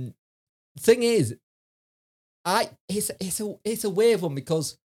 And the thing is, it's a weird one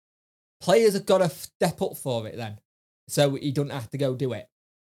because players have got to step up for it then, so he doesn't have to go do it.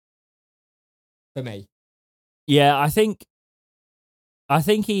 For me, yeah, I think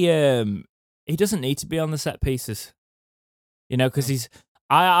he doesn't need to be on the set pieces, you know, because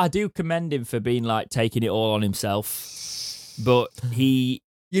I do commend him for being taking it all on himself, but you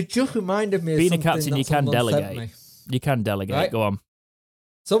just reminded me of being a captain. You can delegate. You can delegate. Right? Go on.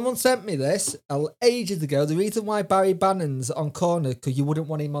 Someone sent me this ages ago. The reason why Barry Bannon's on corner because you wouldn't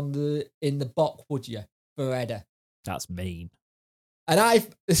want him in the box, would you, for a header? That's mean. And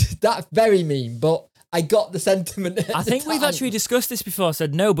that's very mean, but I got the sentiment. I think we've actually discussed this before. I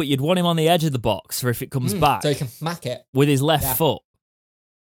said no, but you'd want him on the edge of the box for if it comes back, so he can smack it with his left foot.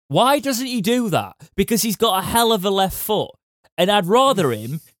 Why doesn't he do that? Because he's got a hell of a left foot, and I'd rather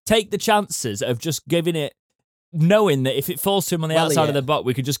him take the chances of just giving it, knowing that if it falls to him on the outside of the box,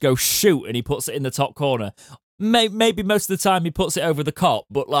 we could just go shoot and he puts it in the top corner. Maybe most of the time he puts it over the cop,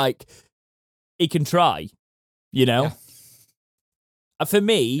 but he can try, you know? Yeah. And for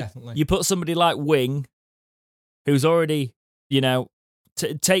me, definitely. You put somebody like Wing, who's already, you know,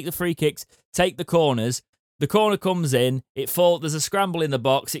 take the free kicks, take the corners. The corner comes in, there's a scramble in the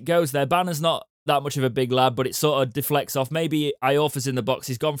box, it goes there. Banner's not that much of a big lad, but it sort of deflects off. Maybe Iorfa's in the box.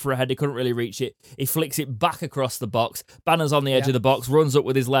 He's gone for a head. He couldn't really reach it. He flicks it back across the box. Banner's on the edge of the box, runs up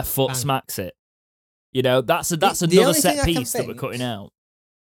with his left foot, smacks it. You know, that's another set piece that we're cutting out.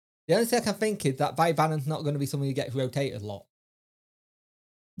 The only thing I can think is that Barry Bannon's not going to be someone who gets rotated a lot.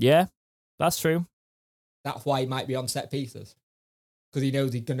 Yeah, that's true. That's why he might be on set pieces. Because he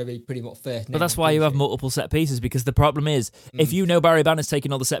knows he's going to be pretty much first. But that's why you have multiple set pieces, because the problem is, if you know Barry Bannon's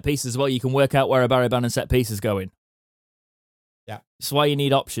taking all the set pieces as well, you can work out where a Barry Bannon set piece is going. Yeah. That's why you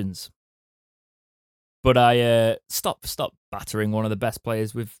need options. But I stop battering one of the best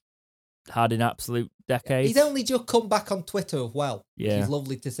players we've had in absolute decades. He's only just come back on Twitter as well. Yeah. Which is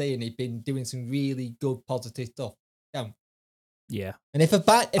lovely to see, and he's been doing some really good positive stuff. Yeah. And if a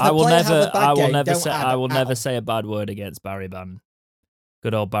player has a bad game, I will never say a bad word against Barry Bannon.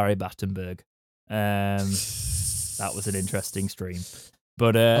 Good old Barry Battenberg. That was an interesting stream.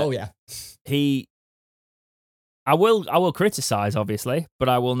 But oh yeah. I will criticise, obviously, but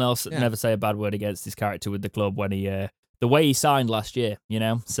I will never say a bad word against his character with the club when the way he signed last year, you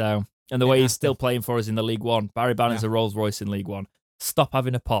know? So, and the way he's still playing for us in the League One. Barry Bannon's a Rolls Royce in League One. Stop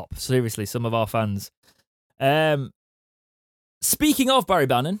having a pop. Seriously, some of our fans. Speaking of Barry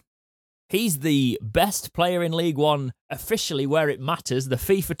Bannon, he's the best player in League One officially where it matters, the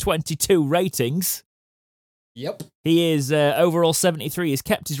FIFA 22 ratings. Yep. He is overall 73. He's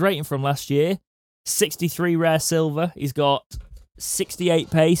kept his rating from last year. 63 rare silver. He's got 68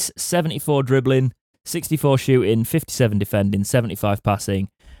 pace, 74 dribbling, 64 shooting, 57 defending, 75 passing,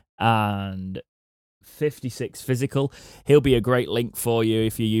 and 56 physical. He'll be a great link for you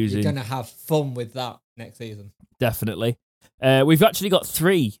if you're using... You're going to have fun with that next season. Definitely. We've actually got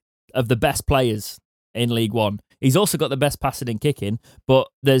 3 of the best players in League One. He's also got the best passing and kicking, but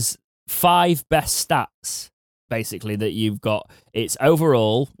there's 5 best stats, basically, that you've got. It's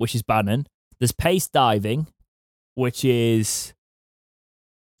overall, which is Bannon. There's pace diving, which is...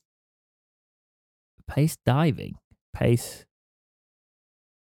 Pace diving? Pace...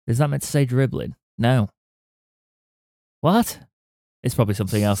 Is that meant to say dribbling? No. What? It's probably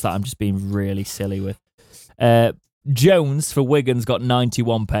something else that I'm just being really silly with. Jones for Wigan's got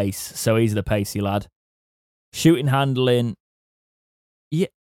 91 pace, so he's the pacey lad. Shooting, handling... Yeah.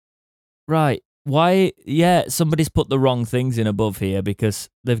 Right. Why? Yeah, somebody's put the wrong things in above here because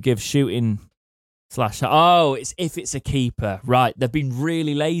they've give shooting / oh, it's if it's a keeper. Right, they've been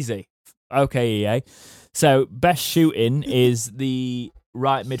really lazy. Okay, EA. So, best shooting is the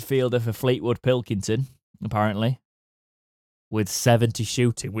right midfielder for Fleetwood Pilkington, apparently, with 70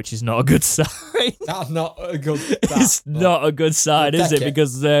 shooting, which is not a good sign. That's not a good sign. It's not a good sign, is it?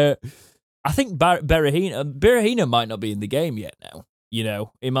 Because I think Berahino might not be in the game yet now. You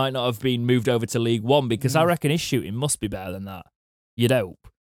know, he might not have been moved over to League One because I reckon his shooting must be better than that. You'd hope.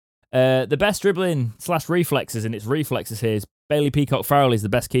 The best dribbling / reflexes, and it's reflexes here, is Bailey Peacock Farrell is the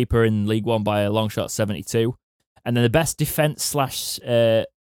best keeper in League One by a long shot, 72. And then the best defense best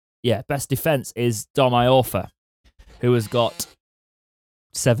defense is Dom Iorfa, who has got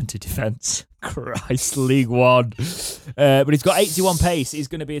 70 defense. Christ, League One. But he's got 81 pace. He's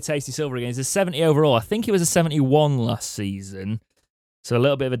going to be a tasty silver again. He's a 70 overall. I think he was a 71 last season. So a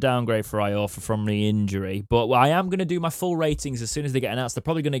little bit of a downgrade for Iorfa from the injury. But I am going to do my full ratings as soon as they get announced. They're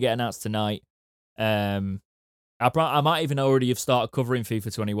probably going to get announced tonight. I might even already have started covering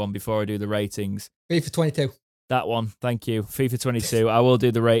FIFA 21 before I do the ratings. FIFA 22. That one, thank you. FIFA 22. I will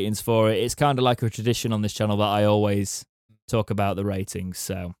do the ratings for it. It's kind of like a tradition on this channel that I always talk about the ratings.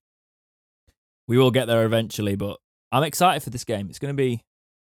 So we will get there eventually. But I'm excited for this game. It's going to be...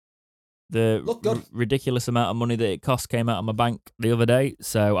 The ridiculous amount of money that it cost came out of my bank the other day,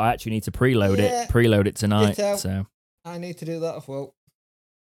 so I actually need to preload it tonight. So I need to do that as well.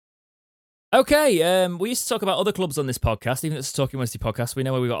 Okay, we used to talk about other clubs on this podcast, even if it's a Talking Wednesday podcast. We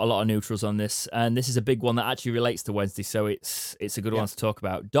know we've got a lot of neutrals on this, and this is a big one that actually relates to Wednesday, so it's a good one to talk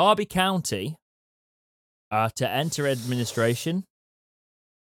about. Derby County are to enter administration.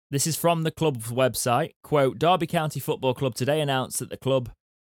 This is from the club's website. Quote, Derby County Football Club today announced that the club,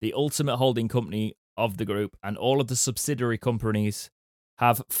 the ultimate holding company of the group, and all of the subsidiary companies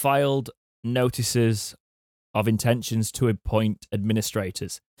have filed notices of intentions to appoint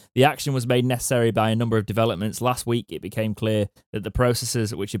administrators. The action was made necessary by a number of developments. Last week, it became clear that the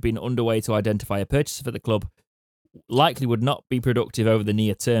processes which had been underway to identify a purchaser for the club likely would not be productive over the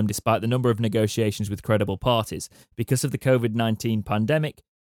near term, despite the number of negotiations with credible parties. Because of the COVID-19 pandemic,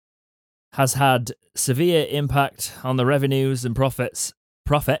 has had severe impact on the revenues and profits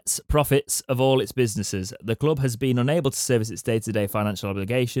of all its businesses. The club has been unable to service its day-to-day financial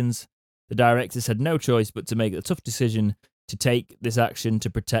obligations. The directors had no choice but to make the tough decision to take this action to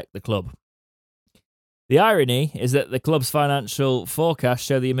protect the club. The irony is that the club's financial forecasts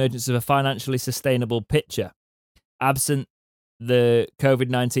show the emergence of a financially sustainable picture. Absent the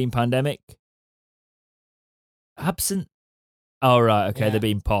COVID-19 pandemic... Oh, right, okay, they're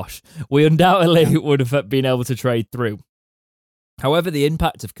being posh. We undoubtedly would have been able to trade through. However, the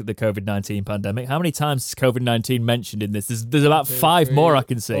impact of the COVID-19 pandemic, how many times is COVID-19 mentioned in this? There's about 5 more I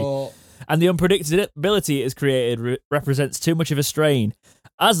can see. 4. And the unpredictability it has created represents too much of a strain.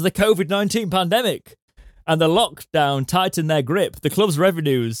 As the COVID-19 pandemic and the lockdown tightened their grip, the club's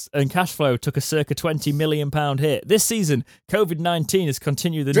revenues and cash flow took a circa £20 million hit. This season, COVID-19 has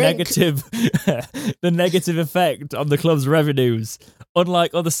continued the negative effect on the club's revenues.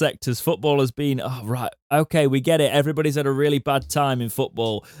 Unlike other sectors, football has been, we get it. Everybody's had a really bad time in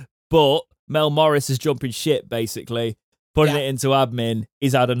football. But Mel Morris is jumping ship, basically, putting it into admin.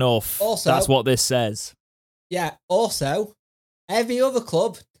 He's had enough. Also, that's what this says. Yeah, also, every other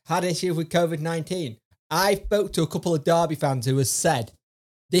club had issues with COVID-19. I spoke to a couple of Derby fans who have said,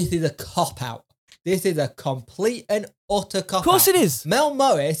 this is a cop-out. This is a complete and utter cop-out. Of course it is. Mel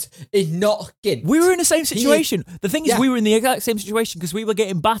Morris is not Gint. We were in the same situation. The thing is, we were in the exact same situation because we were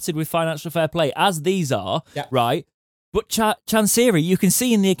getting battered with financial fair play, as these are, right? But Chansiri, you can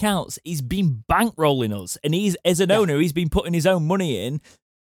see in the accounts, he's been bankrolling us. And he's, as an owner, he's been putting his own money in,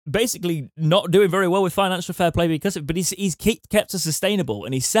 basically not doing very well with financial fair play because of it. But he's kept us sustainable.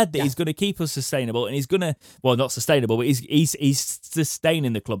 And he said that he's going to keep us sustainable. And he's going to, well, not sustainable, but he's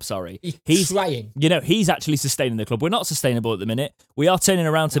sustaining the club, sorry. He's trying. You know, he's actually sustaining the club. We're not sustainable at the minute. We are turning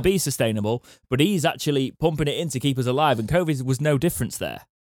around to be sustainable, but he's actually pumping it in to keep us alive. And COVID was no difference there.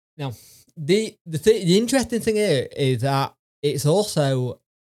 Now, the interesting thing here is that it's also,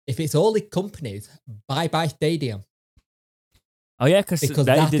 if it's all the companies, bye stadium. Oh yeah, because they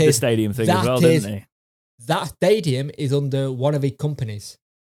did the stadium thing as well, didn't they? That stadium is under one of the companies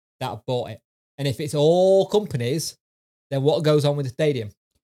that have bought it. And if it's all companies, then what goes on with the stadium?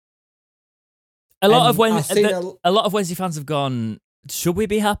 A lot of Wednesday fans have gone, should we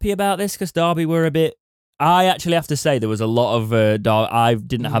be happy about this? Because Derby were a bit... I actually have to say there was a lot of... I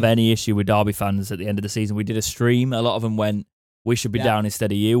didn't have any issue with Derby fans at the end of the season. We did a stream. A lot of them went, we should be down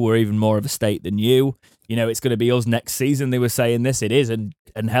instead of you. We're even more of a state than you. You know, it's going to be us next season. They were saying this. It is, and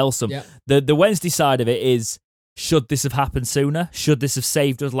Helsome. Yeah. The Wednesday side of it is, should this have happened sooner? Should this have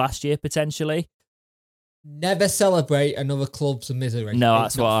saved us last year, potentially? Never celebrate another club's misery. No,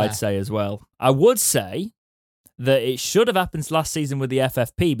 that's what I'd say as well. I would say that it should have happened last season with the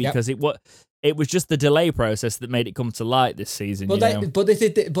FFP because it was just the delay process that made it come to light this season. But this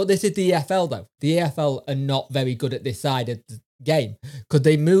is the EFL though. The EFL are not very good at this side of the game because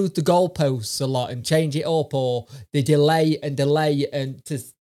they move the goalposts a lot and change it up, or they delay and to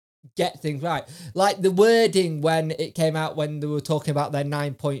get things right. Like the wording when it came out when they were talking about their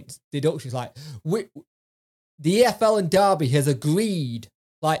 9 points deductions, like the EFL and Derby has agreed,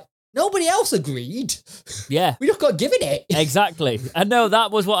 like. Nobody else agreed. Yeah. We just got given it. Exactly. And no,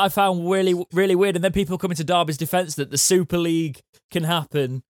 that was what I found really, really weird. And then people coming to Derby's defence that the Super League can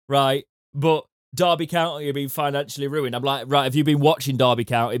happen, right? But Derby County are being financially ruined. I'm like, right, have you been watching Derby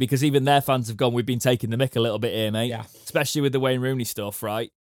County? Because even their fans have gone, we've been taking the mick a little bit here, mate. Yeah. Especially with the Wayne Rooney stuff, right?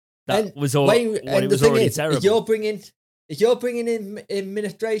 That was all. It was already terrible. If you're bringing in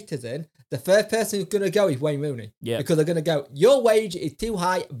administrators in, the first person who's going to go is Wayne Rooney. Yeah. Because they're going to go, your wage is too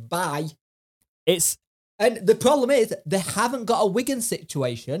high, bye. And the problem is, they haven't got a Wigan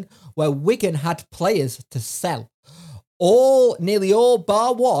situation where Wigan had players to sell. Nearly all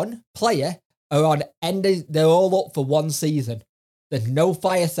bar one player are on they're all up for one season. There's no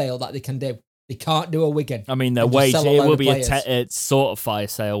fire sale that they can do. They can't do a Wigan. I mean, their wage, it will be a sort of fire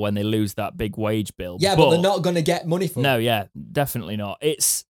sale when they lose that big wage bill. Yeah, but they're not going to get money for it. No, yeah, definitely not.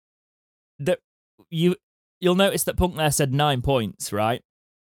 It's that you'll notice that Punk there said 9 points, right?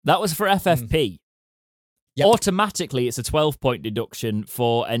 That was for FFP. Yep. Automatically, it's a 12-point deduction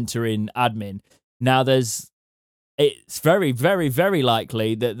for entering admin. Now, it's very, very, very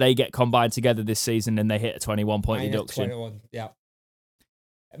likely that they get combined together this season and they hit a 21-point deduction. 21, yeah.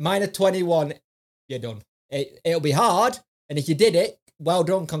 Minus 21, you're done. It'll be hard, and if you did it, well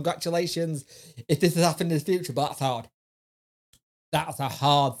done, congratulations. If this has happened in the future, but that's hard. That's a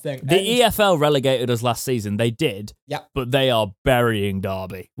hard thing. The EFL relegated us last season. They did, but they are burying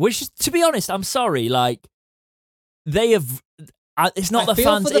Derby. Which, to be honest, I'm sorry, like, they have... It's not the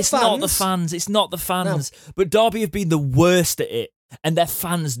fans. It's not the fans. It's not the fans. No. But Derby have been the worst at it, and their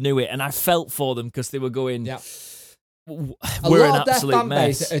fans knew it, and I felt for them because they were going... Yeah. We're a lot of their fan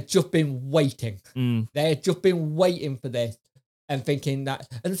base have just been waiting. They've just been waiting for this and thinking that.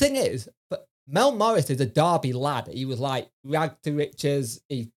 And the thing is, but Mel Morris is a Derby lad. He was like rag to riches.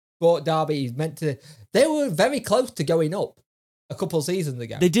 He bought Derby. He's meant to. They were very close to going up a couple of seasons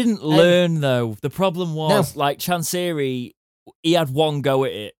ago. They didn't learn though. The problem was like Chansiri. He had one go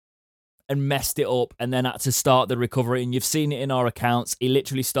at it and messed it up and then had to start the recovery. And you've seen it in our accounts. He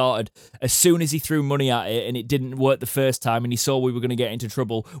literally started as soon as he threw money at it and it didn't work the first time and he saw we were going to get into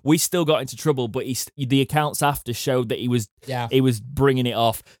trouble. We still got into trouble, but the accounts after showed that he was bringing it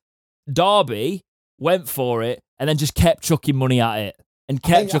off. Derby went for it and then just kept chucking money at it and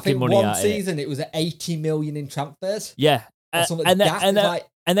kept chucking money at it. One season it was at 80 million in transfers. Yeah.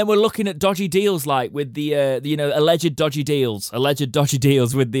 And then we're looking at dodgy deals like with the alleged dodgy deals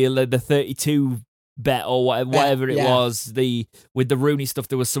with the 32 bet or whatever it was, with the Rooney stuff.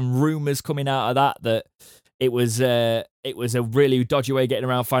 There was some rumours coming out of that it was a really dodgy way of getting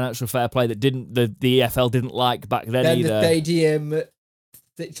around financial fair play that the EFL didn't like back then either. The stadium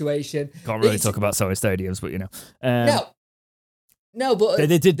situation. Can't really talk about selling stadiums, but No, but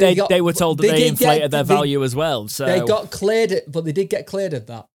they were told that they inflated their value as well. So they got cleared, but they did get cleared of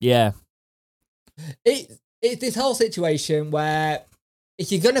that. Yeah, it's this whole situation where if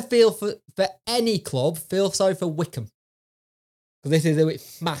you're gonna feel for any club, feel sorry for Wickham because this is a bit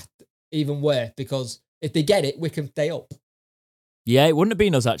smashed even worse because If they get it, Wycombe stay up. Yeah, it wouldn't have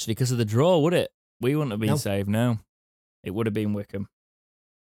been us, actually, because of the draw, would it? We wouldn't have been No. saved, no. It would have been Wycombe.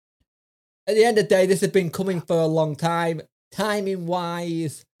 At the end of the day, this has been coming for a long time,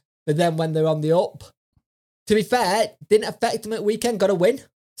 timing-wise, for them when they're on the up. To be fair, didn't affect them at weekend, got a win.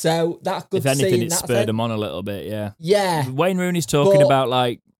 So that's good If to see anything, in it that spurred sense. them on a little bit, yeah. Yeah. Wayne Rooney's talking But- about,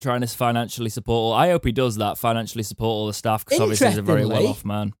 like, trying to financially support. I hope he does that, financially support all the staff, because obviously he's a very Interestingly- well-off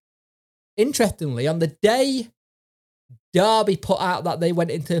man. Interestingly, on the day Derby put out that they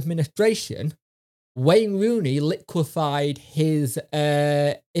went into administration, Wayne Rooney liquefied his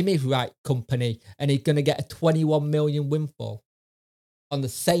image right company and he's going to get a 21 million windfall on the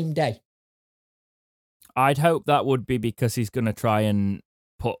same day. I'd hope that would be because he's going to try and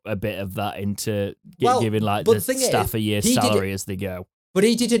put a bit of that into Well, giving, like, but the the thing staff is, a year's he did salary it- as they go. But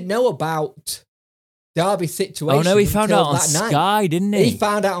he didn't know about Derby's situation. Oh, no, he found until out on that night. Sky, didn't He he?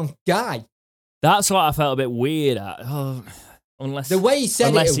 found out on Sky. That's what I felt a bit weird at. Oh, unless The way he said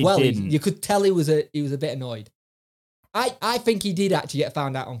Unless it as he well, didn't. you could tell he was a bit annoyed. I think he did actually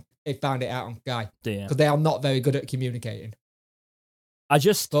found it out on Sky yeah. because they are not very good at communicating. I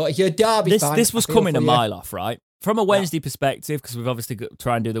just But if you're a Derby fan, this was I feel coming for a you. mile off, right? From a Wednesday perspective, because we've obviously got,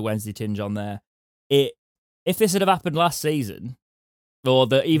 try and do the Wednesday tinge on there. If this had have happened last season, or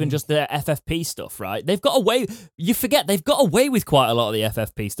even just the FFP stuff, right? They've got away. You forget they've got away with quite a lot of the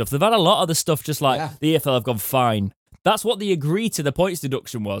FFP stuff. They've had a lot of the stuff just like Yeah. the EFL have gone fine. That's what the agree to the points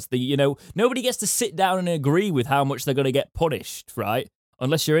deduction was. Nobody gets to sit down and agree with how much they're going to get punished, right?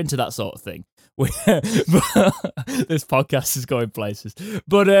 Unless you're into that sort of thing. This podcast is going places,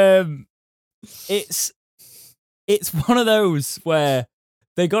 but it's one of those where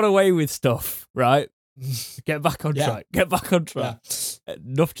they got away with stuff, right? Get back on Yeah. track. Get back on track.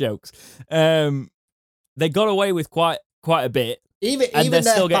 Enough jokes. They got away with quite a bit. Even And their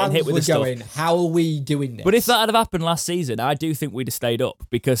they're still getting fans hit with were the stuff. going, how are we doing this? But if that had happened last season, I do think we'd have stayed up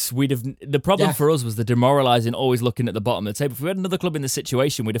because we'd have. The problem Yeah. for us was the demoralising, always looking at the bottom of the table. If we had another club in this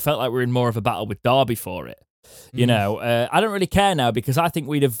situation, we'd have felt like we were in more of a battle with Derby for it. You know, I don't really care now because I think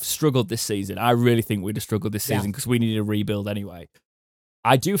we'd have struggled this season. I really think we'd have struggled this Yeah. season because we needed a rebuild anyway.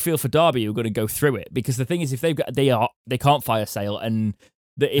 I do feel for Derby who are going to go through it because the thing is, if they can't fire sale, and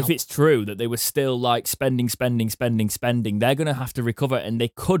if No. it's true that they were still like spending, they're going to have to recover, and they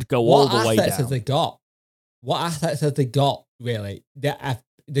could go all what the way assets down. have they got? What assets have they got, really?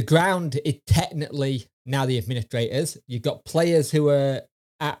 The ground is technically now the administrators. You've got players who are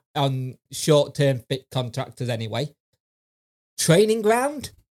on short-term fit contractors anyway. Training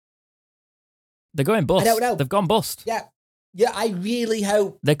ground? They're going bust. I don't know. They've gone bust. Yeah. Yeah, I really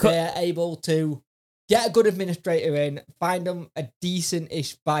hope They could- they're able to get a good administrator in, find them a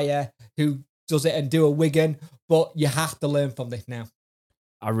decent-ish buyer who does it and do a Wigan, but you have to learn from this now.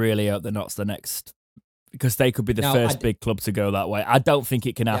 I really hope they're not the next, because they could be the No, first big club to go that way. I don't think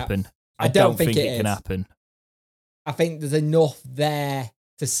it can Yeah. happen. I don't think it it can is. happen. I think there's enough there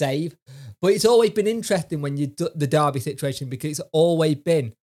to save. But it's always been interesting when the Derby situation because it's always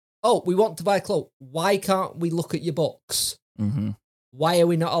been, oh, we want to buy a club. Why can't we look at your books? Mm-hmm. Why are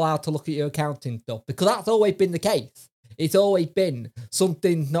we not allowed to look at your accounting stuff? Because that's always been the case. It's always been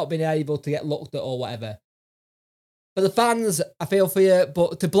something not being able to get looked at or whatever. For the fans, I feel for you,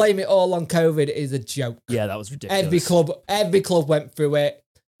 but to blame it all on COVID is a joke. Yeah, that was ridiculous. Every club went through it.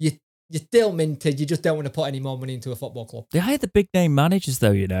 You're still minted. You just don't want to put any more money into a football club. They hire the big name managers,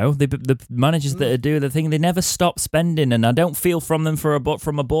 though. You know, the managers that do the thing. They never stop spending, and I don't feel from them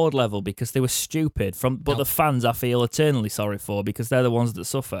from a board level because they were stupid. But the fans, I feel eternally sorry for because they're the ones that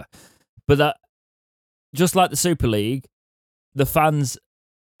suffer. But that, just like the Super League, the fans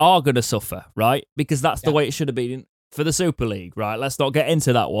are going to suffer, right? Because that's the way it should have been for the Super League, right? Let's not get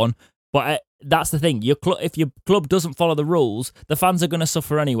into that one. But that's the thing. If your club doesn't follow the rules, the fans are going to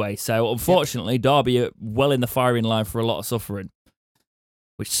suffer anyway. So, unfortunately, Derby are well in the firing line for a lot of suffering,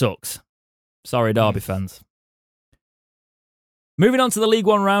 which sucks. Sorry, Derby fans. Moving on to the League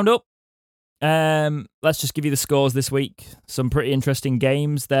One roundup. Let's just give you the scores this week. Some pretty interesting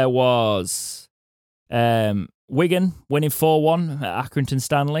games. There was Wigan winning 4-1 at Accrington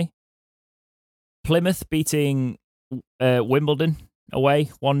Stanley. Plymouth beating Wimbledon away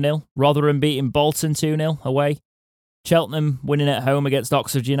 1-0. Rotherham beating Bolton 2-0 away. Cheltenham winning at home against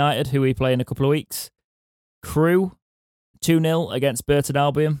Oxford United, who we play in a couple of weeks. Crewe 2-0 against Burton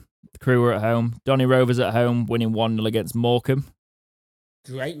Albion. The Crewe were at home. Donny Rovers at home winning 1-0 against Morecambe.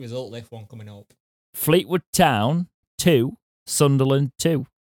 Great result, this one coming up. Fleetwood Town 2, Sunderland 2.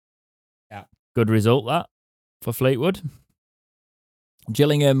 Yeah. Good result, that, for Fleetwood.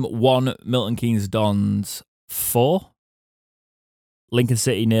 Gillingham 1, Milton Keynes Dons 4. Lincoln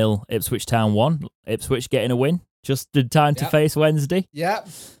City 0, Ipswich Town 1. Ipswich getting a win. Just in time to face Wednesday. Yep.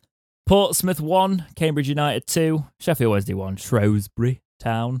 Portsmouth 1, Cambridge United 2, Sheffield Wednesday 1, Shrewsbury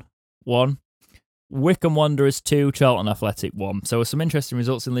Town 1, Wycombe Wanderers 2, Charlton Athletic 1. So some interesting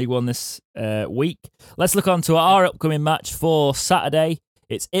results in League One this week. Let's look on to our upcoming match for Saturday.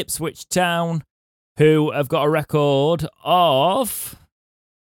 It's Ipswich Town, who have got a record of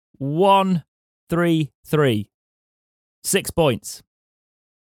 1-3-3. 6 points.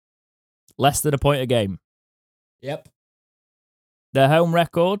 Less than a point a game. Yep. Their home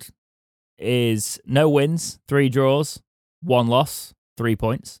record is no wins, 3 draws, 1 loss, 3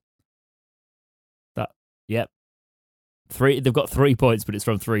 points. They've got 3 points, but it's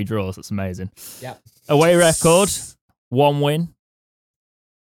from 3 draws. That's amazing. Yep. Away record, 1 win,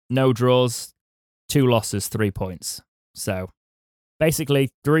 no draws, 2 losses, 3 points. So basically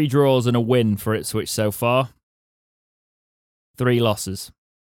 3 draws and a win for Ipswich so far. 3 losses.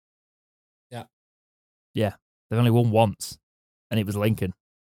 Yeah. Yeah. They've only won once, and it was Lincoln.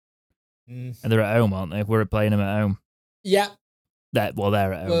 And they're at home, aren't they? We're playing them at home. Yeah. They're at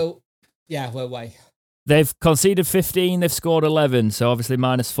home. Well, yeah, we're away. They've conceded 15, they've scored 11, so obviously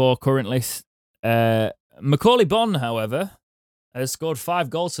 -4 currently. Macaulay Bonne, however, has scored 5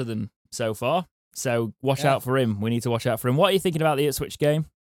 goals for them so far, so watch out for him. We need to watch out for him. What are you thinking about the Ipswich game?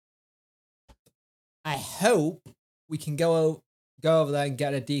 I hope we can go over there and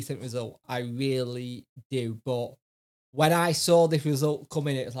get a decent result. I really do. But when I saw this result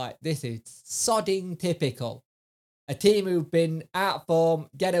coming, it was like, this is sodding typical. A team who've been out of form,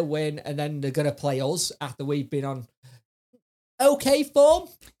 get a win, and then they're going to play us after we've been on okay form,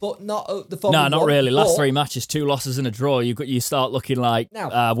 but not the form. No, not really. Last 3 matches, 2 losses and a draw. You start looking like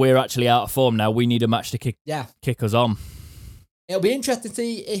we're actually out of form now. We need a match to kick us on. It'll be interesting to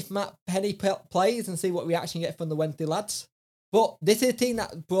see if Matt Penny plays and see what reaction you get from the Wednesday lads. But this is a team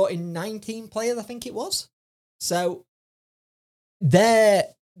that brought in 19 players, I think it was. So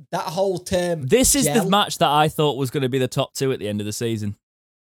that whole term. This is the match that I thought was going to be the top 2 at the end of the season.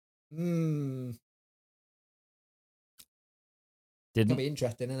 It'll be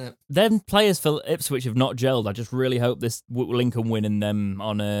interesting, isn't it? Them players for Ipswich have not gelled. I just really hope this Lincoln winning them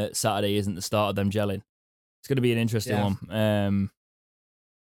on a Saturday isn't the start of them gelling. It's going to be an interesting one.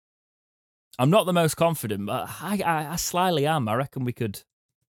 I'm not the most confident, but I slyly am. I reckon we could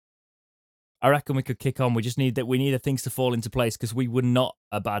kick on. We just need the things to fall into place because we were not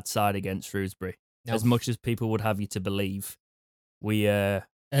a bad side against Shrewsbury, as much as people would have you to believe.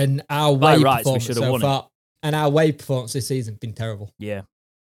 And our by away rights we performance should have so won far, it. and our away performance this season has been terrible. Yeah.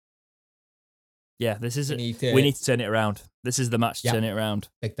 This is we need to turn it around. This is the match to turn it around.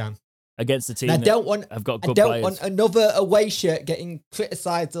 Big time. Against the team I've got good players. I don't want another away shirt getting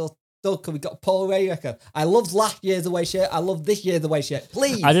criticised or stuck. We got Paul Rayrecker. I loved last year's away shirt. I love this year's away shirt.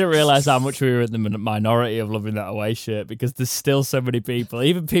 Please. I didn't realise how much we were in the minority of loving that away shirt because there's still so many people,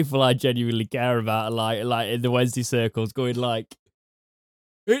 even people I genuinely care about, like in the Wednesday circles, going like,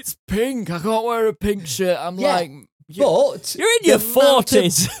 "It's pink. I can't wear a pink shirt." I'm like, but you're in your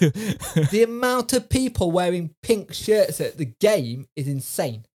 40s. The amount of people wearing pink shirts at the game is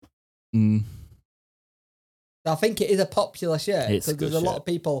insane. I think it is a popular shirt because there's a lot of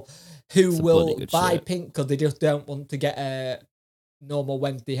people who will buy pink because they just don't want to get a normal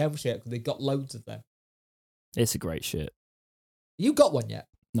Wednesday home shirt because they've got loads of them. It's a great shirt. You got one yet?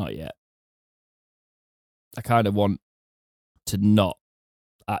 Not yet. I kind of want to not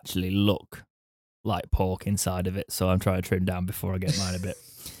actually look like pork inside of it, so I'm trying to trim down before I get mine a bit.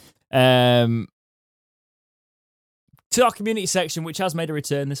 To our community section, which has made a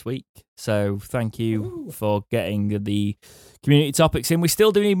return this week. So thank you for getting the community topics in. We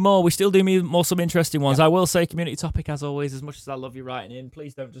still do need more. We still do need more some interesting ones. I will say community topic, as always, as much as I love you writing in,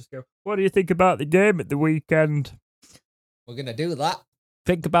 please don't just go, what do you think about the game at the weekend? We're going to do that.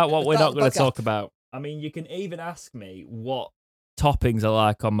 Think about what we're not going to talk about. I mean, you can even ask me what toppings I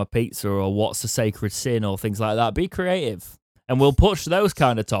like on my pizza or what's a sacred sin or things like that. Be creative. And we'll push those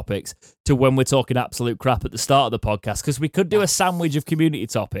kind of topics to when we're talking absolute crap at the start of the podcast, because we could do a sandwich of community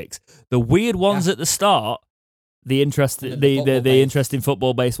topics. The weird ones at the start, the interesting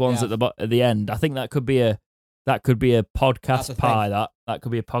football-based ones at the end. I think that could be a podcast pie. That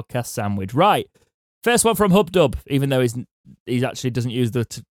could be a podcast sandwich. Right. First one from HubDub, even though he actually doesn't use the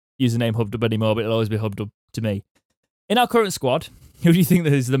username HubDub anymore, but it'll always be HubDub to me. In our current squad, who do you think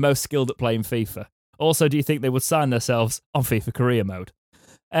is the most skilled at playing FIFA? Also, do you think they would sign themselves on FIFA career mode?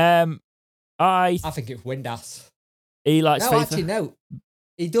 I think it's Windass. He likes FIFA. Actually, no.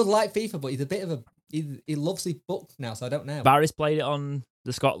 He does like FIFA, but he's a bit of he loves his book now, so I don't know. Barry's played it on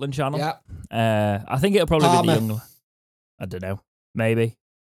the Scotland channel. Yeah. I think it'll probably be the young. I don't know. maybe.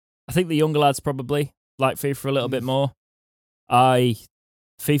 I think the younger lads probably like FIFA a little bit more.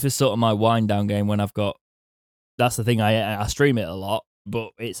 FIFA's sort of my wind down game when I've got. That's the thing. I stream it a lot,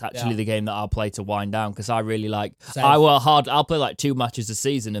 but it's actually the game that I'll play to wind down because I really like. Same. I'll play like 2 matches a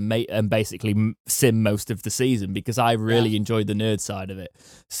season and basically sim most of the season because I really enjoy the nerd side of it.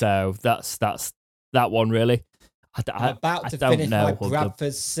 So that's that one really. I'm about to finish my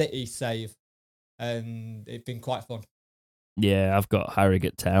Bradford City save, and it's been quite fun. Yeah, I've got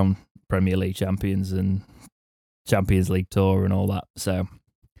Harrogate Town Premier League champions and Champions League Tour and all that. So,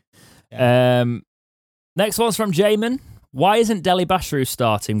 next one's from Jamin. Why isn't Deli Bashru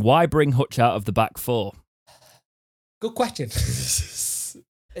starting? Why bring Hutch out of the back four? Good question. It's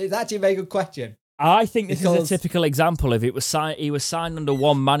actually a very good question. I think this is a typical example of he was signed under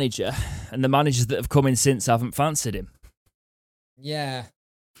one manager, and the managers that have come in since haven't fancied him. Yeah.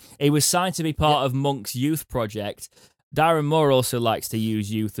 He was signed to be part of Monk's youth project. Darren Moore also likes to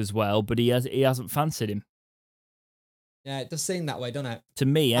use youth as well, but he hasn't fancied him. Yeah, it does seem that way, doesn't it? To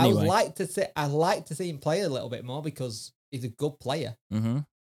me, anyway. I like to see him play a little bit more because he's a good player. Mm-hmm.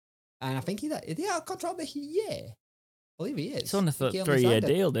 And I think is he out of contract this year? I believe he is. It's on a 3-year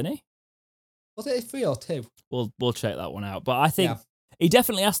deal, didn't he? Was it 3 or 2? We'll check that one out. But I think he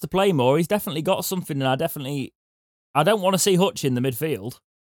definitely has to play more. He's definitely got something, and I don't want to see Hutch in the midfield.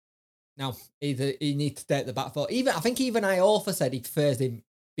 No, he needs to stay at the back four. I think Iorfa said he prefers him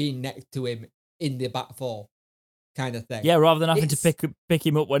being next to him in the back four, kind of thing. Yeah, rather than having to pick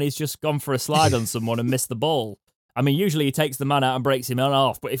him up when he's just gone for a slide on someone and missed the ball. I mean, usually he takes the man out and breaks him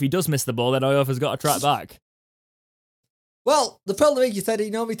off, but if he does miss the ball, then Iorfa's got to track back. Well, the problem is, you said he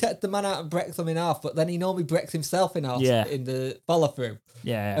normally takes the man out and breaks him in half, but then he normally breaks himself in half in the follow-through.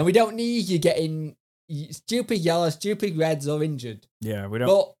 Yeah. And we don't need you getting stupid yellows, stupid reds, or injured. Yeah, we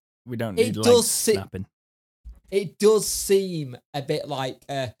don't need legs snapping. It does seem a bit like,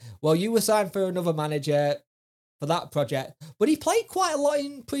 well, you were signed for another manager for that project, but he played quite a lot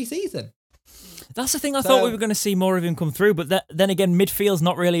in pre-season. That's the thing. I thought we were going to see more of him come through, but then again, midfield's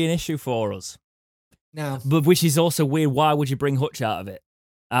not really an issue for us. No. But which is also weird. Why would you bring Hutch out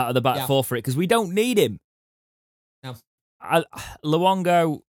of the back four for it? Because we don't need him. No.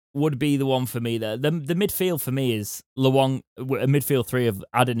 Luongo would be the one for me there. The midfield for me is a midfield three of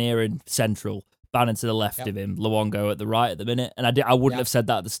Adenir in central, Bannon to the left of him, Luongo at the right at the minute. And I wouldn't have said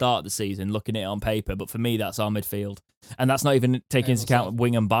that at the start of the season, looking at it on paper, but for me, that's our midfield. And that's not even taking into account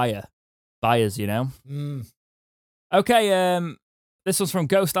Wing and Byers, you know? Mm. Okay, this one's from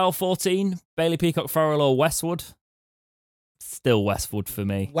Ghost Owl 14, Bailey Peacock Farrell or Westwood. Still Westwood for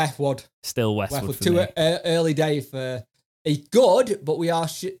me. Westwood. Still Westwood for too me. Early day for... He's good, but we are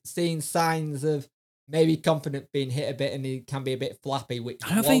seeing signs of maybe confidence being hit a bit, and he can be a bit flappy.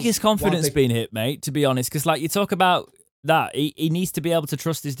 I don't think his confidence being hit, mate, to be honest, because like you talk about that, he needs to be able to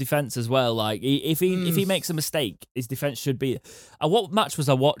trust his defence as well. Like if he makes a mistake, his defence should be... what match was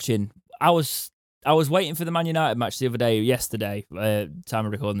I watching? I was waiting for the Man United match yesterday, time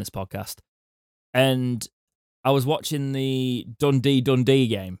of recording this podcast, and I was watching the Dundee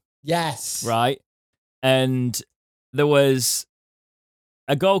game. Yes. Right? And there was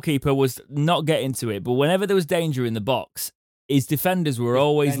a goalkeeper was not getting to it, but whenever there was danger in the box, his defenders were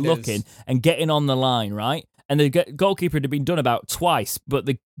always looking and getting on the line, right? And the goalkeeper had been done about twice, but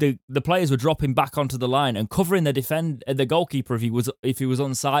the players were dropping back onto the line and covering the goalkeeper if he was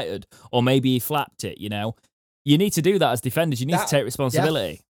unsighted or maybe he flapped it. You know, you need to do that as defenders. You need to take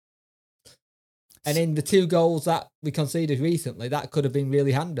responsibility. Yeah. And in the 2 goals that we conceded recently, that could have been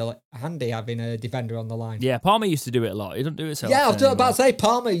really handy having a defender on the line. Yeah, Palmer used to do it a lot. He doesn't do it so often. Yeah, I was about to say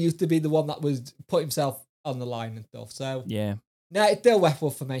Palmer used to be the one that was put himself on the line and stuff. So yeah, no, it's still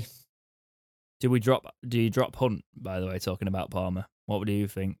Westwood for me. Do you drop Hunt, by the way, talking about Palmer? What do you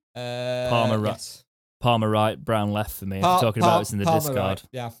think? Palmer right, yes. Palmer right, Brown left for me. Talking about this in the Palmer Discord. Right,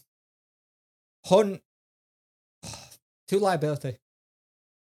 yeah. Hunt, too liability.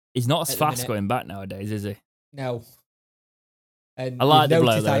 He's not as fast going back nowadays, is he? No. And I like the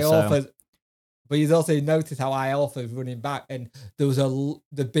blow though. But you've also noticed how Iorfa's running back, and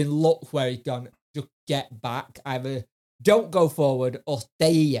there've been looks where he's gone, just get back. Either don't go forward or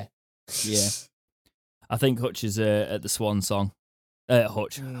stay here. Yeah. I think Hutch is at the Swan Song.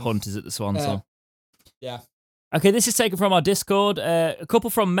 Hunt is at the Swan Song. Yeah. Okay, this is taken from our Discord. A couple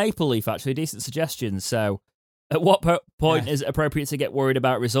from Maple Leaf, actually, decent suggestions. So, at what point is it appropriate to get worried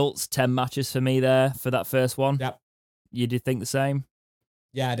about results? 10 matches for me there for that first one. Yep. You did think the same?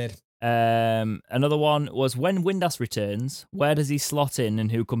 Yeah, I did. Another one was when Windass returns, where does he slot in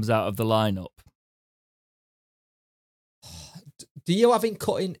and who comes out of the lineup? Do you have him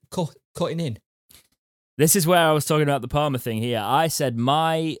cutting in? This is where I was talking about the Parma thing here. I said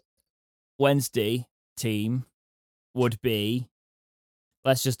my Wednesday team would be,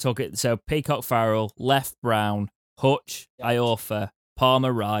 let's just talk it. So Peacock Farrell, left Brown, Hutch, Iorfa,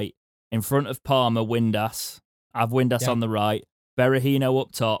 Palmer right. In front of Palmer, Windass. Have Windass on the right. Berahino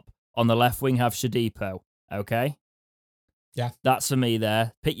up top. On the left wing, have Shodipo. Okay? Yeah. That's for me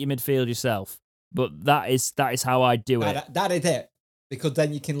there. Pick your midfield yourself. But that is how I do it. That is it. Because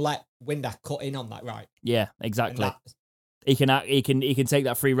then you can let Windass cut in on that right. Yeah, exactly. He can take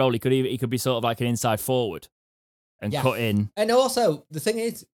that free role. He could be sort of like an inside forward and cut in. And also, the thing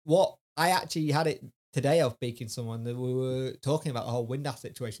is, what I actually had it today. I was speaking to someone that we were talking about the whole Windass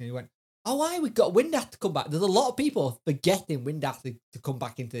situation. And he went, "Oh, why we got Windass to come back? There's a lot of people forgetting Windass to come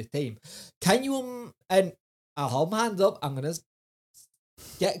back into the team. Can you and I'll hold my hands up. I'm gonna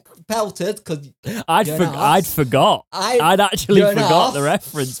get pelted because I'd forgot. I'd actually forgot the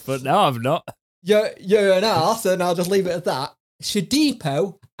reference, but no, I've not. You're an arse, and I'll just leave it at that.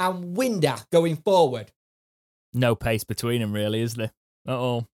 Shodipo and Windass going forward. No pace between them, really, is there? At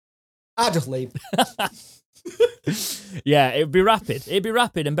all. I'll just leave. Yeah, it'd be rapid.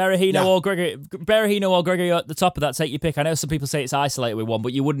 And Berahino or Gregory at the top of that. Take your pick. I know some people say it's isolated with one,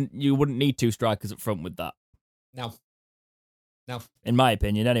 but you wouldn't need two strikers up front with that. No. In my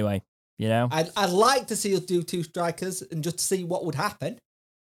opinion, anyway. You know, I'd like to see us do two strikers and just to see what would happen.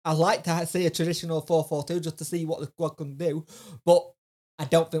 I'd like to see a traditional 4-4-2 just to see what the squad can do, but I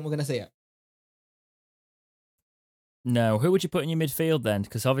don't think we're going to see it. No, who would you put in your midfield then?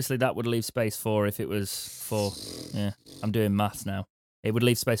 Because obviously that would leave space for if it was for. Yeah, I'm doing maths now. It would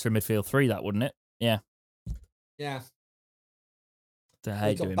leave space for a midfield 3, that wouldn't it? Yeah. Yeah. I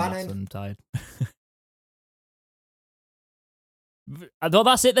hate doing maths when I'm tired. Well,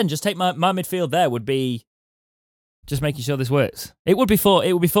 that's it then. Just take my midfield there would be just making sure this works. It would be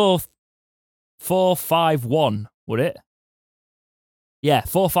 4-5-1, would it? Yeah,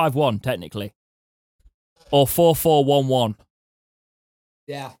 4-5-1 technically. Or 4-4-1-1.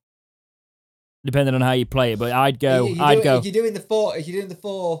 Yeah. Depending on how you play it, but I'd go. If you're doing the 4,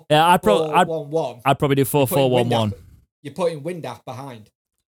 yeah, I'd 4-1-1. I'd probably do 4-4-1-1. You're putting Windass behind.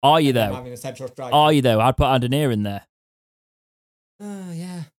 Are you though? Having a central striker. Are you though? I'd put Andoneer in there. Oh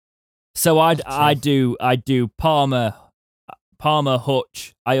yeah. So I'd do Palmer,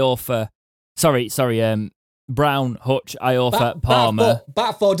 Hutch, Iorfa. Sorry. Brown, Hutch, Iorfa, Palmer.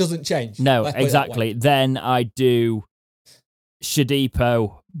 Back four doesn't change. No, exactly. Then I do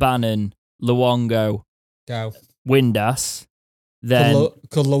Shodipo, Bannon, Luongo, Windass. Then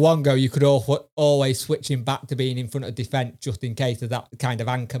because Luongo, you could always switch him back to being in front of defence just in case of that kind of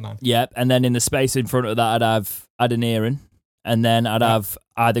anchor man. Yep, and then in the space in front of that, I'd have Adeniran, and then I'd have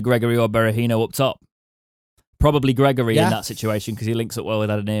either Gregory or Berahino up top. Probably Gregory in that situation because he links up well with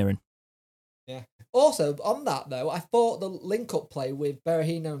Adeniran. Yeah. Also, on that though, I thought the link-up play with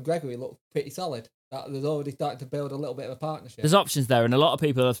Berahino and Gregory looked pretty solid. That there's already starting to build a little bit of a partnership. There's options there, and a lot of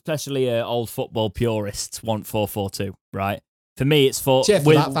people, especially old football purists, want 4-4-2. Right? For me, it's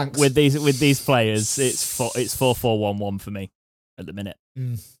with these players, it's 4-4-1-1 for me at the minute.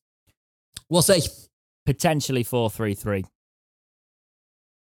 We'll see. Potentially 4-3-3.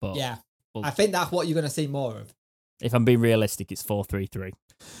 But yeah, I think that's what you're going to see more of. If I'm being realistic, it's 4-3-3.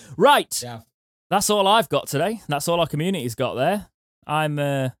 Right. Yeah. That's all I've got today. That's all our community's got there.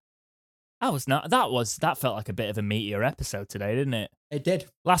 That felt like a bit of a meatier episode today, didn't it? It did.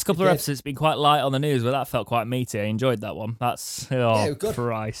 Last couple of episodes have been quite light on the news, but that felt quite meaty. I enjoyed that one.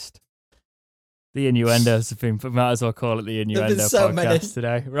 Christ. The innuendos have been, might as well call it the innuendo podcast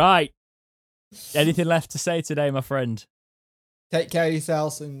today. Right. Anything left to say today, my friend? Take care of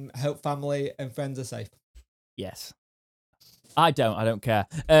yourselves and hope family and friends are safe. Yes. I don't care.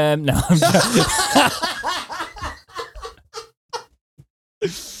 No, I'm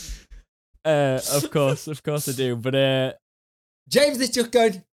Of course I do. But James is just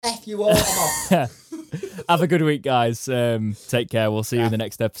going, F you all, I'm off. Have a good week, guys. Take care. We'll see you in the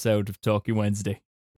next episode of Talking Wednesday.